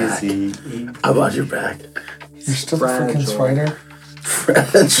spider. How about your back? You're still a freaking spider?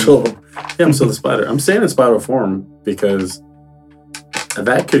 Fragile. Yeah, I'm still the spider. I'm staying in spider form because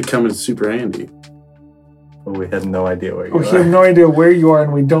that could come in super handy. But we have no idea where you We have are. no idea where you are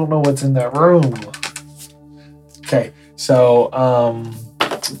and we don't know what's in that room. Okay, so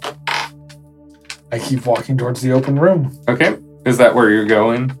I keep walking towards the open room. Okay. Is that where you're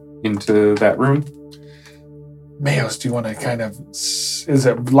going? Into that room? Mayos, do you want to kind of... Is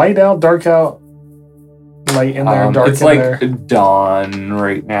it light out, dark out? Light in there, dark it's in like there? dawn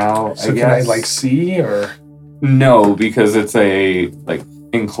right now, So I can guess. I like see or... No, because it's a like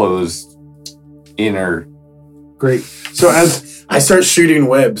enclosed inner. Great. So as I start shooting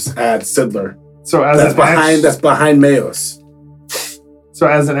webs at Sidler. so as That's an action- behind Mayos. So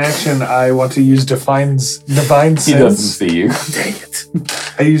as an action, I want to use divine sense. He doesn't see you. Dang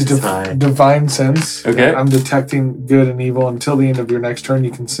it. I use Hi. divine sense. Okay. I'm detecting good and evil. Until the end of your next turn, you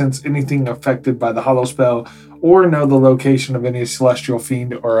can sense anything affected by the hollow spell or know the location of any celestial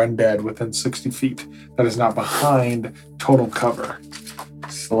fiend or undead within 60 feet that is not behind total cover.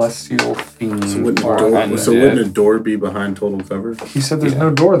 Celestial fiend. So wouldn't, or wouldn't a undead. door be behind total cover? He said there's Yeah.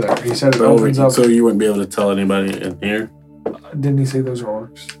 no door there. He said it opens up. So you wouldn't be able to tell anybody in here? Didn't he say those are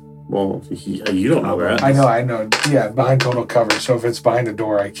orcs? Well, you don't know that. I know. Yeah, behind total cover. So if it's behind a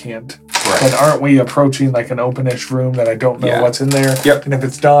door, I can't. Right. But aren't we approaching like an openish room that I don't know Yeah. what's in there? Yep. And if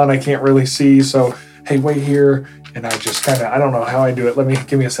it's dawn, I can't really see. So, hey, wait here. And I just kind of, I don't know how I do it.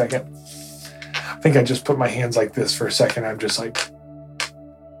 Give me a second. I think I just put my hands like this for a second. I'm just like,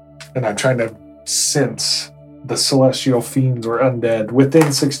 and I'm trying to sense the celestial fiends or undead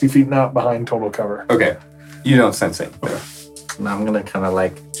within 60 feet, not behind total cover. Okay. You don't sense it. And I'm gonna kind of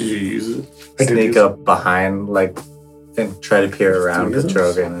like Did you use it? I did sneak use up behind, like, and try to peer around the Jesus.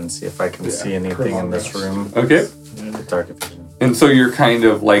 Drogon and see if I can see anything in this room. Okay. With dark vision. And so you're kind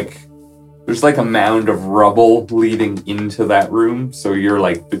of like, there's like a mound of rubble leading into that room. So you're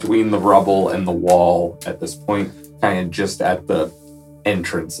like between the rubble and the wall at this point, kind of just at the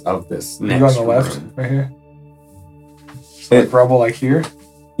entrance of this You next on the left, room. right here? So like rubble like here?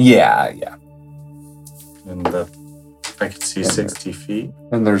 Yeah. And I can see 60 feet.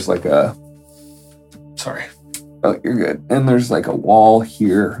 And there's like a, Sorry. oh, you're good. And there's like a wall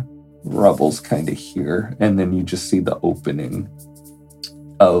here, rubble's kind of here. And then you just see the opening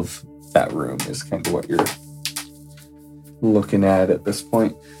of that room is kind of what you're looking at this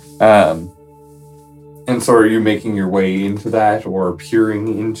point. And so are you making your way into that or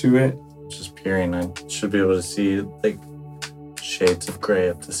peering into it? Just peering, I should be able to see, like, shades of gray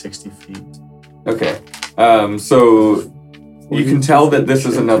up to 60 feet. Okay. So you can tell that this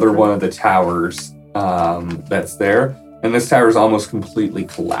is another one of the towers that's there. And this tower is almost completely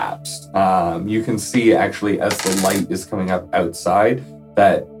collapsed. You can see actually as the light is coming up outside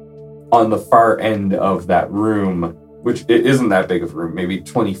that on the far end of that room, which it isn't that big of a room, maybe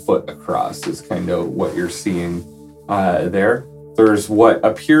 20 foot across is kind of what you're seeing there. There's what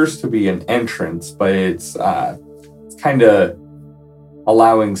appears to be an entrance, but it's kind of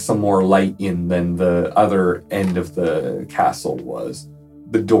allowing some more light in than the other end of the castle was.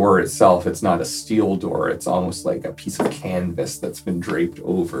 The door itself, it's not a steel door. It's almost like a piece of canvas that's been draped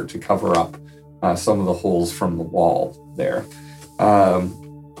over to cover up some of the holes from the wall there.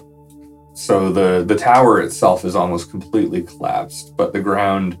 So the tower itself is almost completely collapsed, but the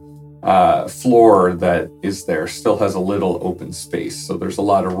ground floor that is there still has a little open space. So there's a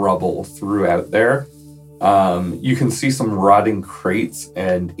lot of rubble throughout there. You can see some rotting crates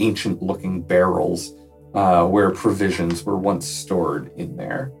and ancient-looking barrels where provisions were once stored in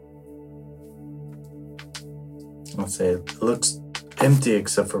there. Let's say it looks empty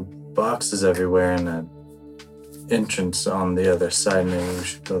except for boxes everywhere and an entrance on the other side. Maybe we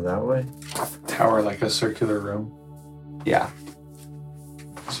should go that way. Tower like a circular room. Yeah.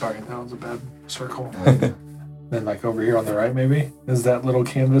 Sorry, that was a bad circle. Then like over here on the right maybe? Is that little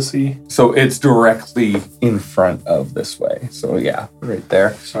canvasy? So it's directly in front of this way. So yeah, right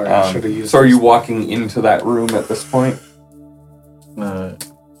there. Sorry, I should have used So are you walking into that room at this point?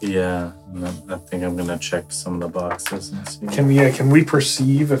 Yeah. I think I'm gonna check some of the boxes and see. Can we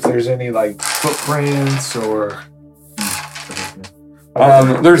perceive if there's any like footprints or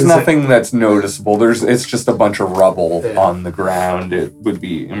There's Is nothing that's noticeable. It's just a bunch of rubble Yeah. on the ground. It would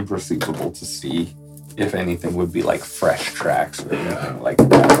be imperceivable to see if anything would be like fresh tracks or anything like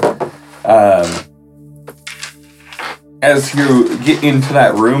that. As you get into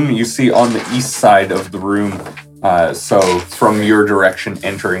that room, you see on the east side of the room, so from your direction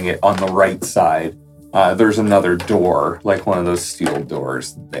entering it on the right side, there's another door, like one of those steel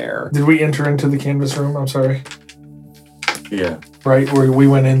doors there. Did we enter into the canvas room? I'm sorry. Yeah. Right? Where we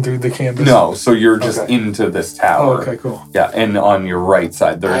went in through the canvas? No, so you're just Okay. into this Oh, tower. okay, cool. Yeah, and on your right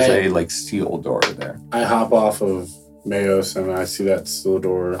side, there's a like steel door there. I hop off of Mayos and I see that steel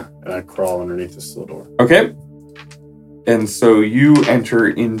door and I crawl underneath the steel door. Okay. And so you enter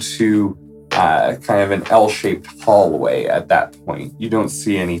into kind of an L-shaped hallway at that point. You don't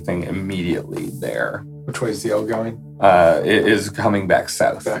see anything immediately there. Which way is the L going? It is coming back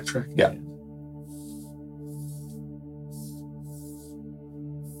south. Backtrack. Yeah.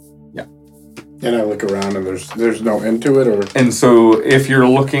 And I look around and there's no end to it or And so if you're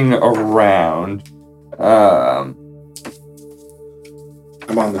looking around, I'm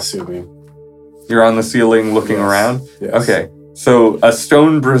on the ceiling. you're on the ceiling looking Yes. around? Yes. Okay. So a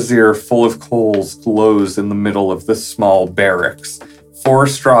stone brazier full of coals glows in the middle of this small barracks 4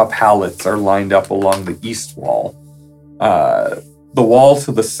 straw pallets are lined up along the east wall. The wall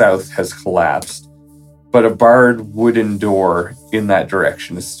to the south has collapsed, but a barred wooden door in that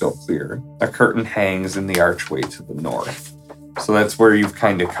direction is still clear. A curtain hangs in the archway to the north. So that's where you've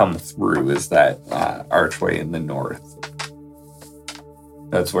kind of come through, is that archway in the north.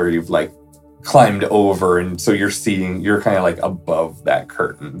 That's where you've like climbed over, and so you're kind of like above that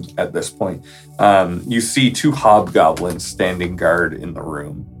curtain at this point. You see 2 hobgoblins standing guard in the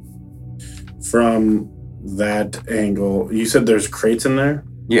room. From that angle, you said there's crates in there?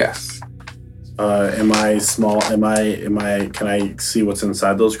 Yes. Am I small? Can I see what's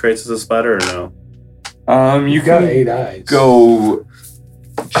inside those crates as a spider or no? You got can 8 eyes. go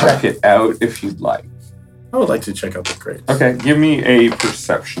check it out if you'd like. I would like to check out the crates. Okay, give me a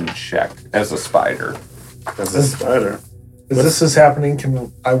perception check as a spider. As a spider. As this is happening,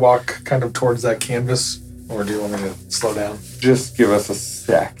 can I walk kind of towards that canvas, or do you want me to slow down? Just give us a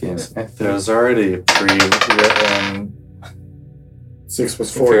second. There's already pre-written. 6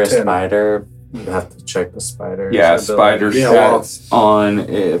 plus If 4, you're a 10. spider, you have to check the spider. Yeah, spider Yeah, well- stats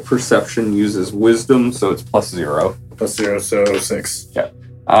on perception uses wisdom, so it's +0. Plus 0, so 6.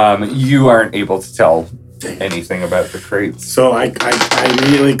 You aren't able to tell anything about the crates. So I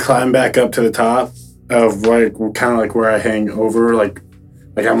immediately climb back up to the top of like kind of like where I hang over, like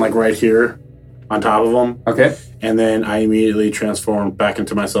I'm like right here on top of them, Okay, and then I immediately transform back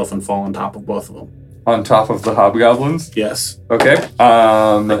into myself and fall on top of both of them. on top of the hobgoblins. Yes, Okay.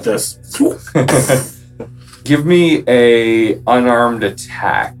 like this. Give me a unarmed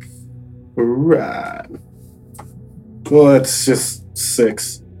attack. Right. Well, it's just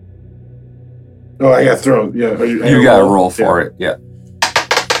 6. Oh, I got to throw. Yeah, You gotta roll for it. Yeah.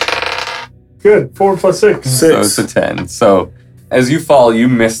 Good. 4 plus 6. So it's a 10. So as you fall, you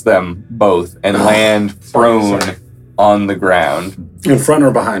miss them both and land prone sorry. on the ground In front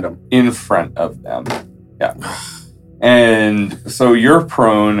or behind them? in front of them. Yeah. And so you're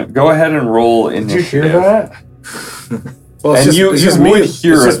prone. Go ahead and roll Did you initiative. hear that? Well, And you it's would me.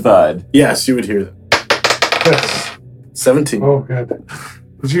 hear It's a just- thud. Yes, you would hear that. 17. Oh, good.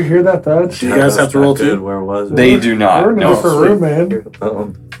 Did you hear that, thud? Do you guys have to roll Good. too? Where was it? They do not. We're in a No. different room, man.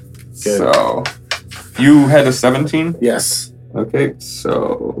 Good. So you had a 17? Yes. Okay,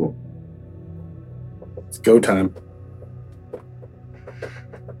 so It's go time.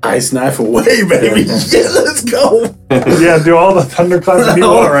 Ice knife away, baby. Yeah, let's go. Yeah, do all the thunderclaps you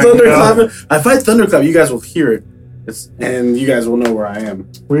Oh, want right now. thunderclap. If I thunderclap, you guys will hear it. And you guys will know where I am.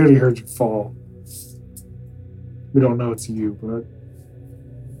 We already heard you fall. We don't know it's you, but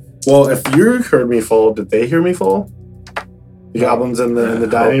Well, if you heard me fall, did they hear me fall? The goblins in the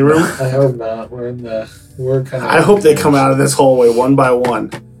dining room? I hope not. We're kind of. I hope they come out of this hallway one by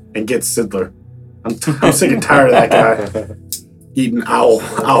one and get Sidler. I'm sick and tired of that guy eating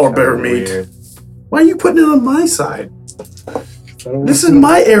owlbear meat. Weird. Why are you putting it on my side? This is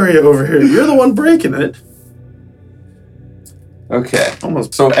my area over here. You're the one breaking it. okay.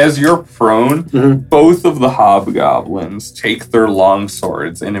 Almost. So as you're prone, Mhm. both of the hobgoblins take their long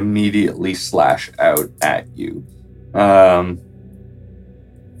swords and immediately slash out at you. The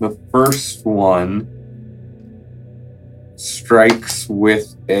first one strikes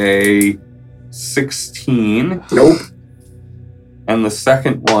with a 16. Nope. And the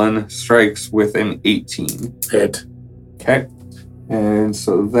second one strikes with an 18. Hit. Okay. And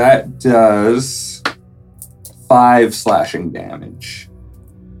so that does 5 slashing damage.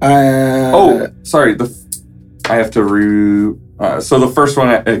 Sorry. I have to so the first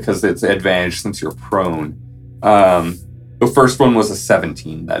one, because it's advantage since you're prone. The first one was a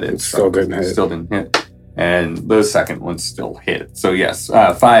 17. That is Still didn't hit. Still didn't hit. And the second one still hit. So yes,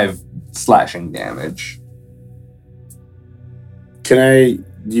 5 slashing damage. Can I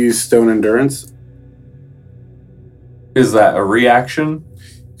use stone endurance? Is that a reaction?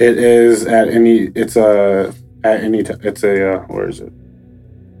 It is at any. It's a at any. It's a. Where is it?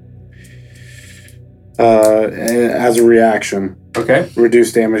 As a reaction, Okay.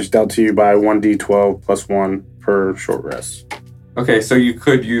 reduce damage dealt to you by 1d12 plus 1 per short rest. Okay, so you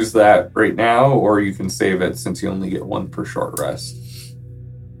could use that right now, or you can save it since you only get 1 per short rest.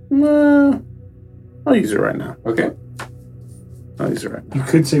 I'll use it right now. Okay. I'll use it right now. You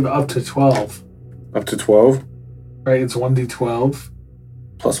could save up to 12, Up to 12 right? It's 1d12,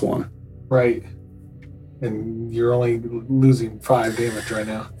 plus 1. right? And you're only losing 5 damage right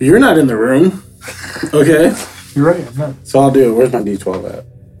now. You're not in the room. Okay. You're right. I'm not. So I'll do it. Where's my d12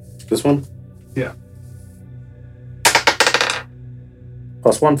 at? This one? Yeah.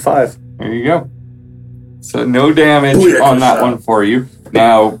 Plus 1, 5. There you go. So no damage Booyah, on that shot. one for you.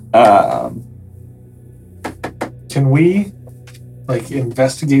 Now, Can we, like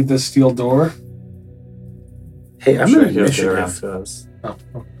investigate this steel door? Hey, I'm sure in he'll get around initiative. to us.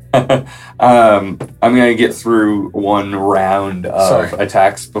 Oh. I'm going to get through one round of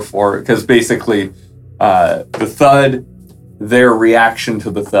attacks before, because basically the thud, their reaction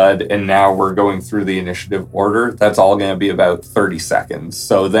to the thud, and now we're going through the initiative order. That's all going to be about 30 seconds.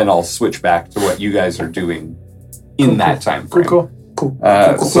 So then I'll switch back to what you guys are doing in that time frame. Cool.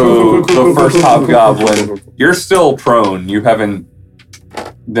 So the first hobgoblin, you're still prone. You haven't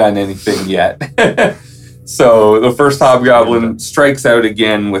done anything yet. So the first hobgoblin strikes out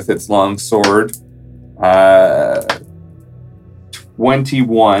again with its long sword.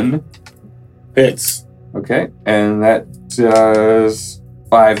 21. Hits. Okay, and that does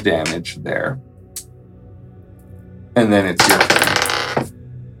 5 damage there. And then it's your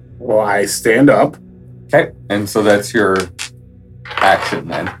turn. Well, I stand up. Okay, and so that's your action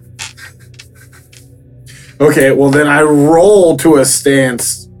then. Okay, well then I roll to a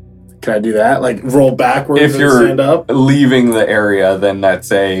stance. Can I do that? Like roll backwards If and you're stand up? leaving the area, then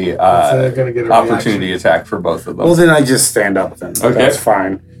that's a They're gonna get a opportunity reaction. attack for both of them. Well, then I just stand up then. Okay. That's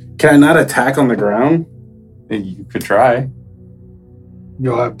fine. Can I not attack on the ground? You could try.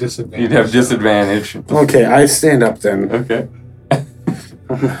 You'll have disadvantage. You'd have disadvantage. Okay, I stand up then. Okay.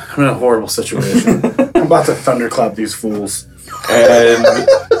 I'm in a horrible situation. I'm about to thunderclap these fools. And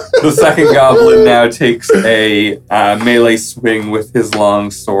the second goblin now takes a melee swing with his long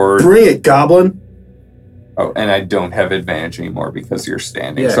sword. Bring it, goblin. Oh, and I don't have advantage anymore because you're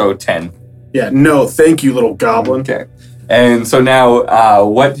standing. Yeah. So 10. Yeah, no, thank you, little goblin. Okay. And so now,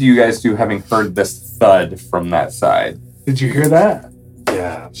 what do you guys do having heard this thud from that side? Did you hear that?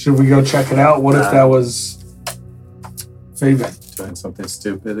 Yeah, Should we go check it out? What if that was Faven? doing something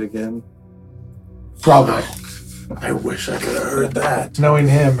stupid again. Probably. I wish I could have heard that. Knowing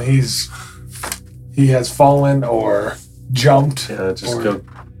him, he has fallen or jumped. Yeah, just or-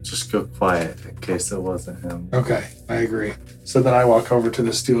 go quiet in case it wasn't him. Okay, I agree. So then I walk over to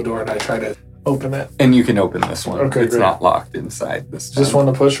the steel door and I try to open it. And you can open this one. Okay, it's great. not locked inside this time. Just want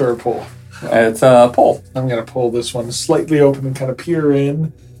to push or pull? It's a pull. I'm gonna pull this one slightly open and kind of peer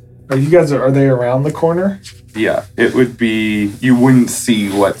in. Are you guys? Are they around the corner? Yeah, it would be. You wouldn't see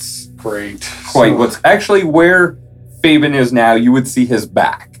what's Great. quite So- what's actually where Fabian is now. You would see his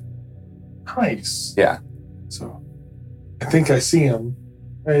back. nice. Yeah. So I think I see him.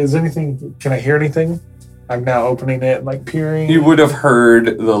 Is anything? Can I hear anything? I'm now opening it and like peering. You would have heard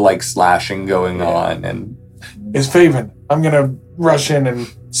the like slashing going on, and It's Faven. I'm gonna rush in and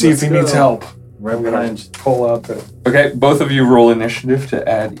see Let's if he needs go. help. Right I'm gonna behind you. pull up and. okay, both of you roll initiative to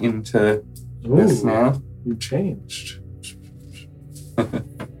add into this Ooh, now. you changed.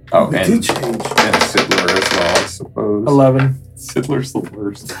 Oh, It and did change. Siddler as well, I suppose. 11. Siddler's the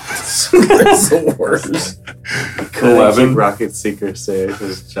worst. That's the worst. Couldn't 11. keep Rocket Seeker save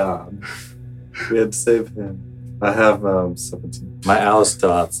his job. We had to save him. I have 17. My owl's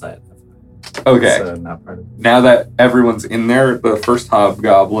still outside. Okay. So not part of it. Now that everyone's in there, the first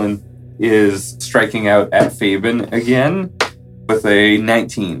hobgoblin is striking out at Fabian again with a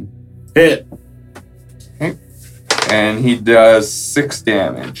 19. Hit. And he does 6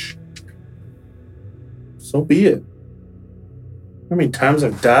 damage. So be it. How many times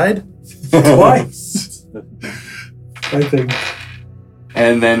I've died? Twice. I think.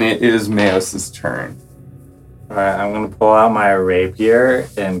 And then it is Meos' turn. Alright, I'm gonna pull out my rapier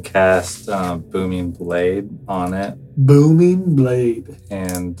and cast Booming Blade on it Booming blade.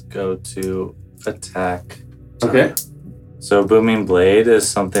 and go to attack. Okay. So Booming Blade is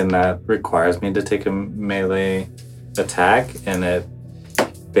something that requires me to take a melee attack, and it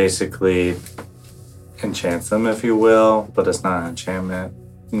basically enchants them, if you will, but it's not an enchantment.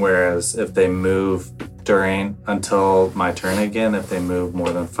 Whereas if they move until my turn again, if they move more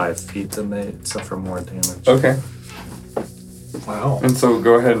than 5 feet, then they suffer more damage. Okay. Wow. And so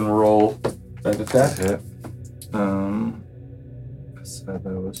go ahead and roll that attack. Hit. I said I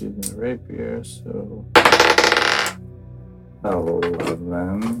was using a rapier, so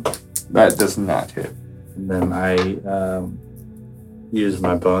 11. That does not hit. And then I use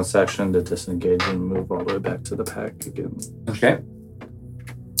my bonus action to disengage and move all the way back to the pack again. Okay.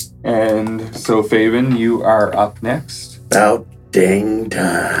 And so, Fabian, you are up next. About dang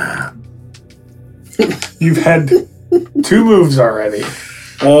time. You've had 2 moves already.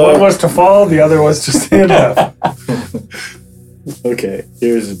 One was to fall, the other was to stand up. Okay,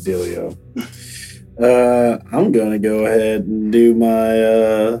 here's the dealio. I'm gonna go ahead and do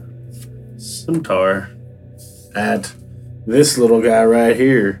my scimitar at this little guy right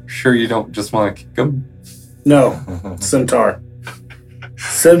here. Sure, you don't just want to kick him? No, scimitar.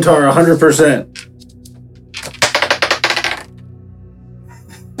 Scimitar 100%.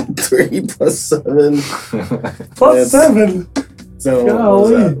 3 plus 7. Plus 7. So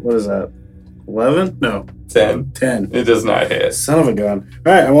Golly. what is that? 11? No. 10. 10. It does not hit. Son of a gun.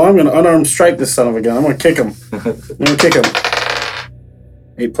 All right, well, I'm going to unarmed strike this son of a gun. I'm going to kick him.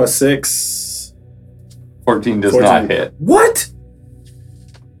 8 plus 6. 14 does 14. not hit. What?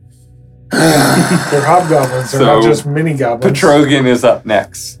 They're hobgoblins. They're not So, just mini goblins. Petrogan is up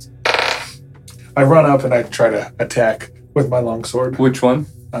next. I run up and I try to attack with my longsword. Which one?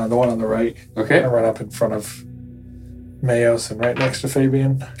 The one on the right. I Okay. run up in front of Mayos and right next to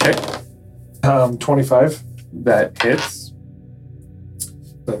Fabian. Okay. 25. That hits.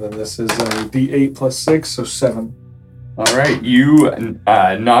 So then this is a D8 plus 6, so 7. All right. You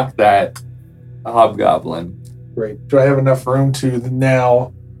knock that hobgoblin. Great. Do I have enough room to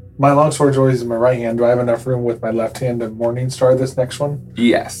now? My longsword's always in my right hand. Do I have enough room with my left hand and Morningstar this next one?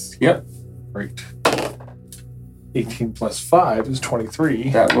 Yes. Yep. Great. 18 plus 5 is 23.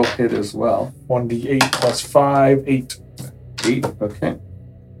 That will hit as well. 1d8 plus 5, 8. 8. Okay.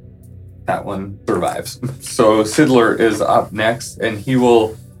 That one survives. So Sidler is up next, and he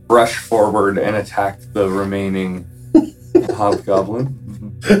will rush forward and attack the remaining hobgoblin.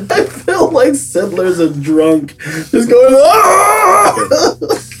 I feel like Sidler's a drunk. Just going, ah!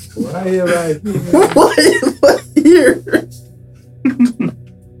 Why am I here? Why am I here?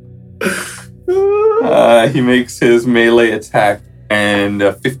 He makes his melee attack, and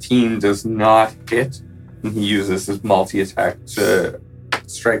 15 does not hit. And he uses his multi-attack to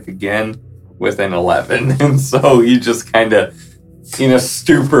strike again with an 11. And so he just kind of, in a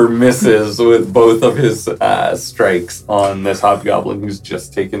stupor, misses with both of his strikes on this hobgoblin who's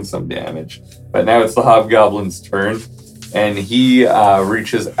just taken some damage. But now it's the hobgoblin's turn, and he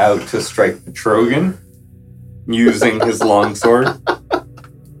reaches out to strike Petrogan using his longsword.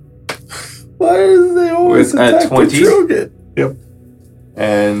 Why do they always With a attack 20? Petrogan? Yep.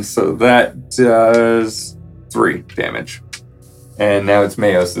 And so that does 3 damage. And now it's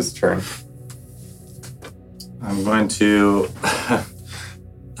Mayos' turn. I'm going to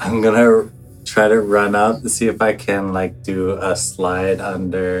try to run up to see if I can like do a slide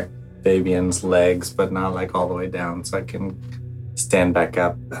under Fabian's legs, but not like all the way down, so I can stand back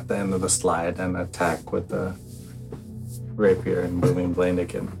up at the end of the slide and attack with the rapier and moving blade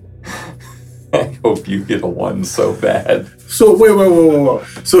again. I hope you get a 1 so bad. So wait.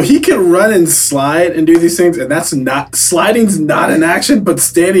 So he can run and slide and do these things, and that's not sliding's not an action, but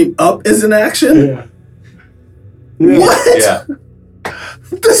standing up is an action. Yeah. What? Yeah.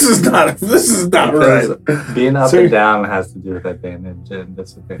 This is not right. Being up So- and down has to do with advantage and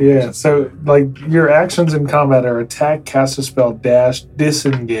disadvantage. Yeah, so like your actions in combat are attack, cast a spell, dash,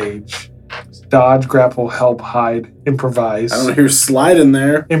 disengage, dodge, grapple, help, hide, improvise. I don't hear slide in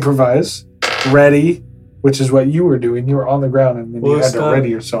there. Improvise, ready, which is what you were doing. You were on the ground and then Well, you had it's to not- ready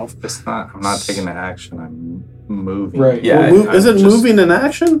yourself. I'm not taking an action. I'm moving. Right. Yeah. Well, I'm isn't just- moving an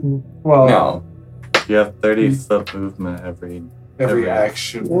action? Well, No. You have 30-foot movement every. every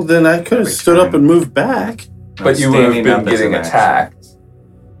action. Well, then I could have Every stood up turn. and moved back. But you would have Standing been up is getting an action. attacked.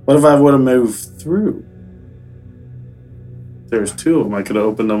 What if I would have moved through? There's 2 of them. I could have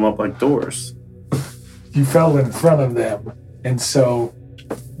opened them up like doors. You fell in front of them, and so,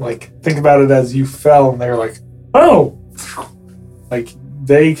 like, think about it as you fell, and they're like, "Oh!" Like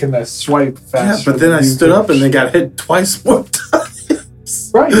they can swipe Yeah, faster. but then than I you stood can. up and they got hit twice more times.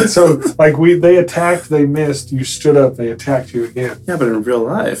 Right. So, like, they attacked, they missed. You stood up, they attacked you again. Yeah, but in real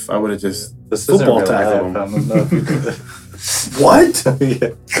life, I would have just This football isn't real tackled life. I them. don't know if you could. What?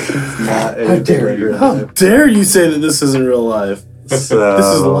 Not How dare you? How dare you say that this isn't real life? So, This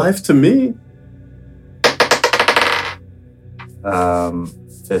is life to me.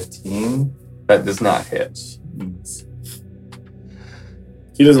 15. That does not hit.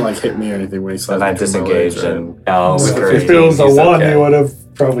 He doesn't like hit me or anything when he slides And I between my legs, disengage right? and No, So with If 13, it was a he's 1, okay. he would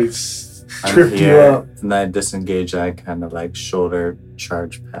have probably I'm tripped you here, up. and I disengage. I kind of like shoulder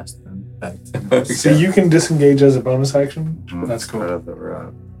charge past them. Back to Okay. So you can disengage as a bonus action? Mm, That's cool. part of the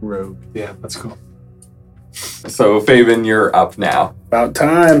rogue. Yeah, that's cool. So, Fabian, you're up now. About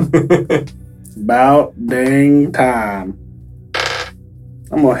time. About dang time.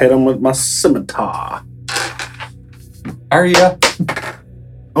 I'm gonna hit him with my scimitar. Are ya?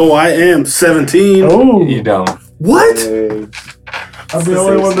 Oh, I am 17. Oh, You don't. What? I'm the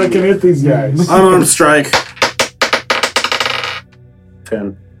only one that can hit these guys. Unarmed strike.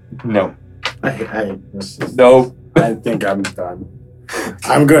 10. No. I No. think I'm done.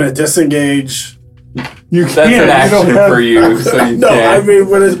 I'm gonna disengage. You That's can't. an You don't action have- for you, so you No, I can't. mean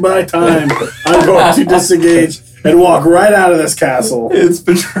when it's my time, I'm going to disengage and walk right out of this castle. It's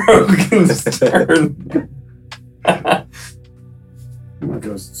Petrogan's turn. I'm gonna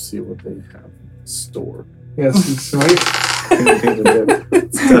go see what they have in store. Yes, it's right.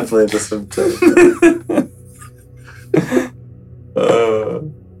 It's definitely the symptom.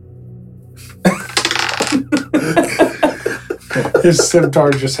 His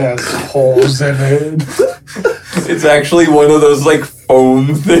scimitar just has holes in it. It's actually one of those like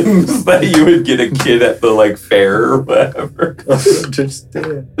foam things that you would get a kid at the like fair or whatever.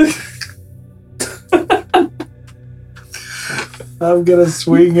 Understand. I'm gonna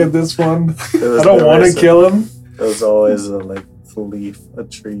swing at this one. There was I don't never want to some- kill him. There was always a a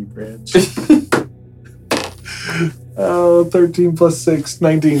tree branch. Oh, 13 plus 6,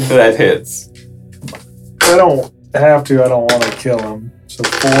 19. That hits. I don't have to. I don't want to kill him. So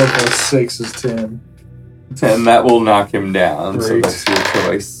 4 plus 6 is 10. And that will knock him down, Great. so that's your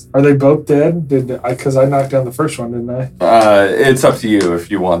choice. Are they both dead? Because I knocked down the first one, didn't I? It's up to you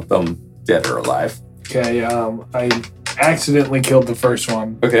if you want them dead or alive. Okay, I accidentally killed the first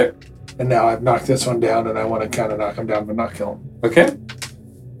one, Okay. and now I've knocked this one down, and I want to kind of knock him down but not kill him. Okay.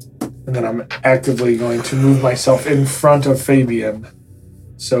 And then I'm actively going to move myself in front of Fabian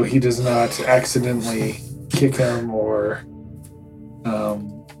so he does not accidentally kick him or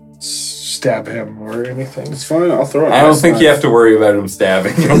stab him or anything. It's fine. I'll throw an I don't ice think knife. you have to worry about him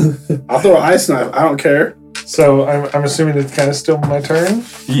stabbing you. I'll throw an ice knife. I don't care. So I'm assuming it's kind of still my turn?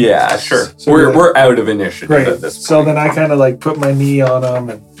 Yeah, sure. So We're out of initiative Great. at this point. So then I kind of like put my knee on him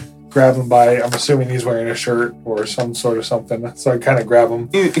and grab him by, I'm assuming he's wearing a shirt or some sort of something. So I kind of grab him.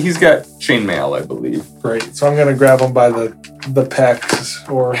 He's got chainmail, I believe. Great. So I'm going to grab him by the pecs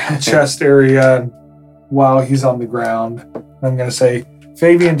or chest area while he's on the ground. I'm going to say,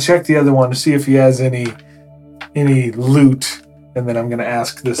 Fabian, check the other one to see if he has any loot. And then I'm going to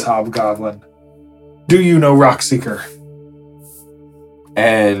ask this hobgoblin, do you know Rockseeker?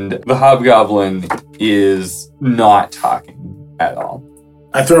 And the hobgoblin is not talking at all.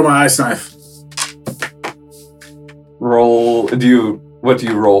 I throw my ice knife. Roll. What do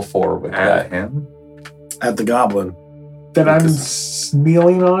you roll for with At that? him? At the goblin. That I'm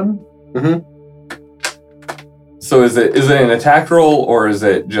kneeling on? So is it an attack roll or is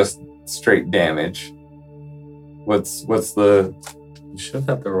it just straight damage? What's the? You should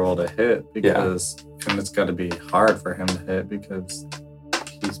have to roll to hit because and it's got to be hard for him to hit because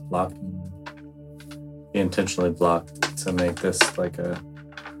he's blocking. He intentionally blocked to make this like a.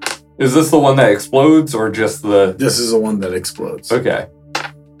 Is this the one that explodes or just the? This is the one that explodes. Okay.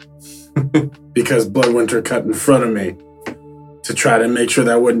 Because Bloodwinter cut in front of me to try to make sure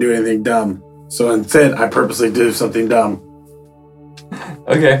that I wouldn't do anything dumb. So instead, I purposely did something dumb.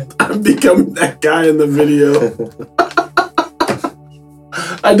 Okay. I'm becoming that guy in the video.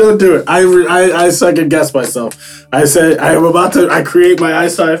 I don't do it. I second guess myself. I say I create my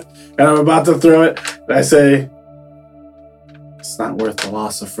ice knife and I'm about to throw it. And I say, it's not worth the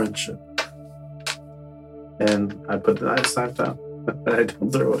loss of friendship. And I put the ice knife down. And I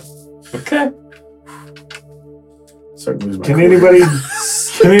don't throw it. Okay. Start to lose my Can cool. anybody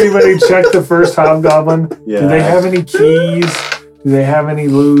check the first hobgoblin? Yeah. Do they have any keys? Do they have any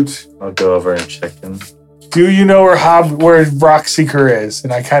loot? I'll go over and check him. Do you know where Rockseeker is?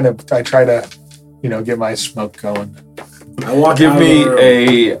 And I try to, get my smoke going. I walk Give out me of the room.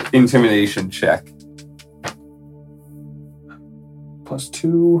 a intimidation check.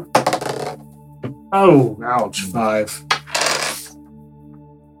 +2. Oh, ouch. 5.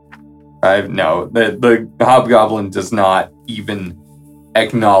 No, the hobgoblin does not even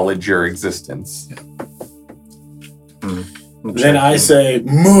acknowledge your existence. Then I say,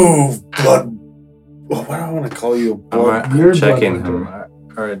 move, blood. Well, what do I want to call you? Blood? You're I'm checking Bloodwinter. him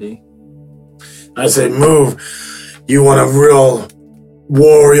already. I say, move. You want a real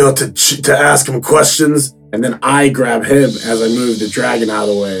warrior to ask him questions? And then I grab him as I move the dragon out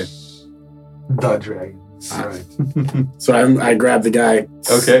of the way. The dragon. All right. So I grab the guy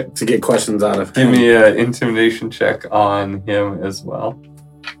Okay. to get questions out of Give him. me an intimidation check on him as well.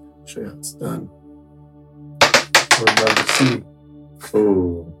 Sure, it's done. Would love to see.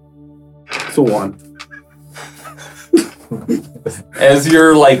 Ooh. It's a 1. As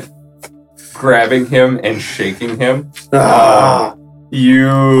you're like grabbing him and shaking him, Ah. you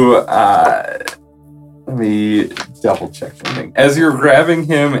let me double check something. As you're grabbing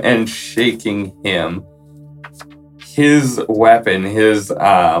him and shaking him, his weapon, his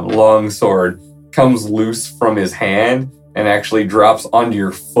long sword, comes loose from his hand and actually drops onto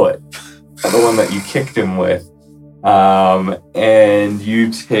your foot, the one that you kicked him with. And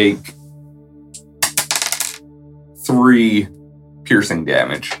you take 3 piercing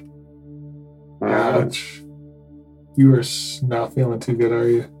damage. Ouch. You are not feeling too good, are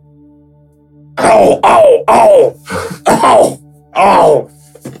you? Ow, ow, ow, ow. Oh!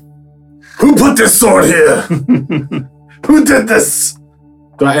 Who put this sword here? Who did this?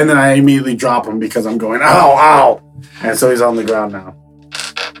 And then I immediately drop him because I'm going, ow, ow. And so he's on the ground now.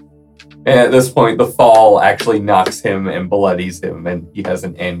 And at this point, the fall actually knocks him and bloodies him, and he has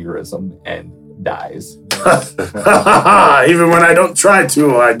an aneurysm and dies. Even when I don't try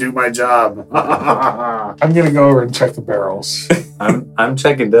to, I do my job. I'm gonna go over and check the barrels. I'm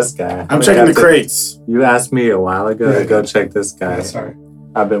checking this guy. I'm checking the crates. You asked me a while ago to go check this guy. Yeah, sorry.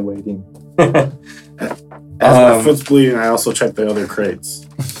 I've been waiting. As my foot's bleeding, I also check the other crates.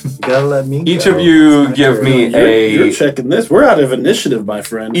 You gotta let me Each go. of you It's give my me turn. You're checking this. We're out of initiative, my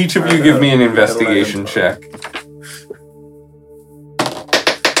friend. Each of you give me an investigation check.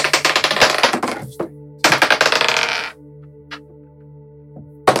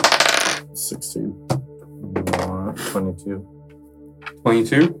 16. 22.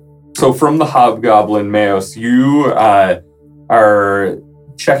 22. So from the Hobgoblin Maos, you are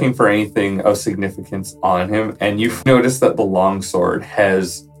checking for anything of significance on him, and you've noticed that the longsword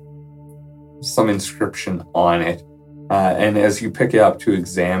has some inscription on it. And as you pick it up to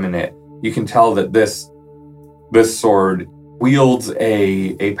examine it, you can tell that this sword wields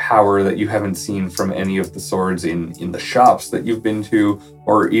a power that you haven't seen from any of the swords in the shops that you've been to,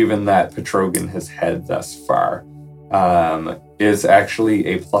 or even that Petrogan has had thus far. Is actually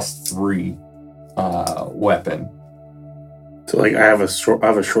a +3 weapon. So like I have a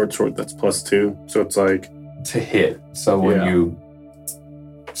short sword that's +2. So it's like To hit. So when you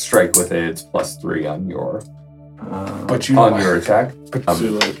strike with it, it's +3 on your But you on your attack. so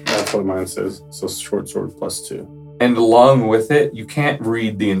like, that's what mine says. So short sword +2. And along with it, you can't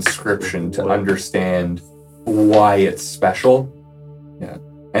read the inscription to understand why it's special. Yeah.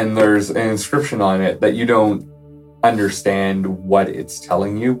 And there's an inscription on it that you don't understand what it's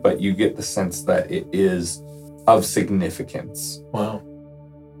telling you, but you get the sense that it is of significance. Wow.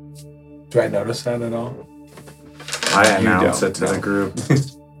 Do I notice that at all? I You announce don't, it to no. the group.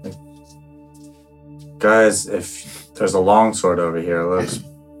 Guys, if there's a longsword over here, it looks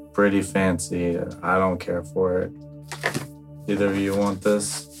pretty fancy. I don't care for it. Either of you want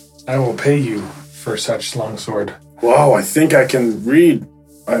this? I will pay you for such longsword. Whoa, I think I can read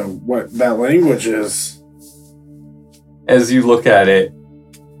what that language is. As you look at it,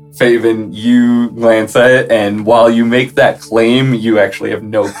 Faven, you glance at it, and while you make that claim, you actually have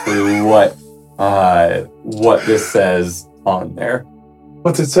no clue what this says on there.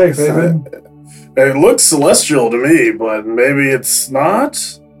 What's it say, Faven? It looks celestial to me, but maybe it's not.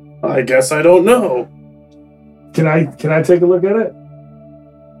 I guess I don't know. Can I take a look at it?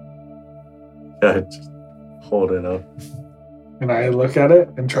 Yeah, just hold it up. Can I look at it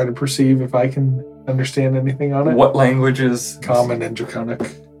and try to perceive if I can understand anything on it? What languages? Common and Draconic.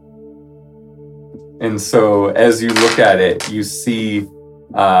 And so as you look at it, you see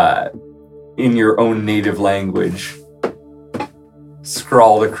in your own native language,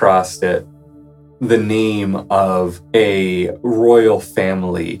 scrawled across it, the name of a royal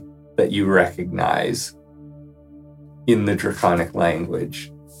family that you recognize in the Draconic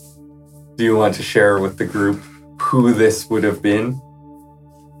language. Do you want to share with the group who this would have been?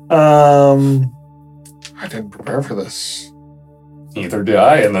 I didn't prepare for this. Neither did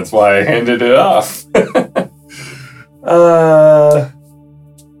I, and that's why I handed it off.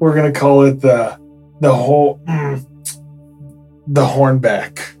 We're gonna call it the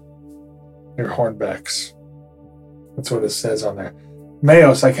Hornback. They're Hornbacks. That's what it says on there.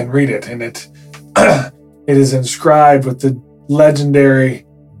 Maos, I can read it, and it it is inscribed with the legendary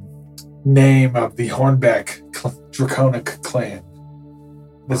name of the Hornback Draconic clan.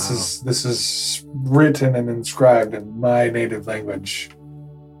 This is written and inscribed in my native language.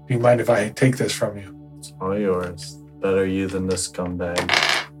 Do you mind if I take this from you? It's all yours. Better you than this scumbag.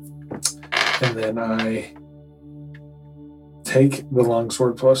 And then I take the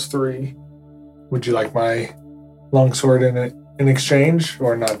longsword +3. Would you like my longsword in exchange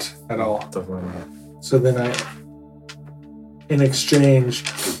or not at all? Definitely not. So then in exchange,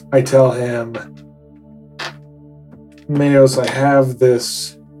 I tell him, Maos, I have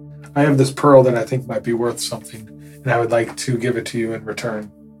this pearl that I think might be worth something, and I would like to give it to you in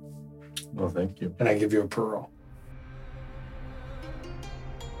return. Well, thank you. And I give you a pearl.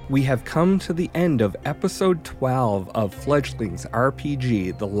 We have come to the end of episode 12 of Fledgling's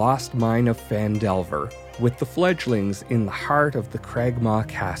RPG, The Lost Mine of Phandelver, with the fledglings in the heart of the Cragmaw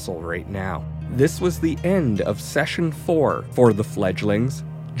Castle right now. This was the end of session 4 for the fledglings.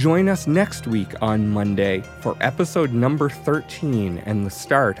 Join us next week on Monday for episode number 13 and the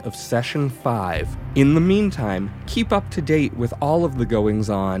start of session 5. In the meantime, keep up to date with all of the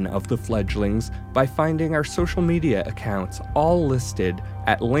goings-on of the Fledglings by finding our social media accounts all listed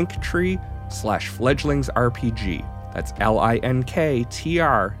at linktree/fledglingsrpg. That's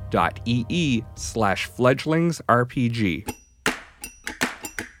linktr.ee/fledglingsrpg.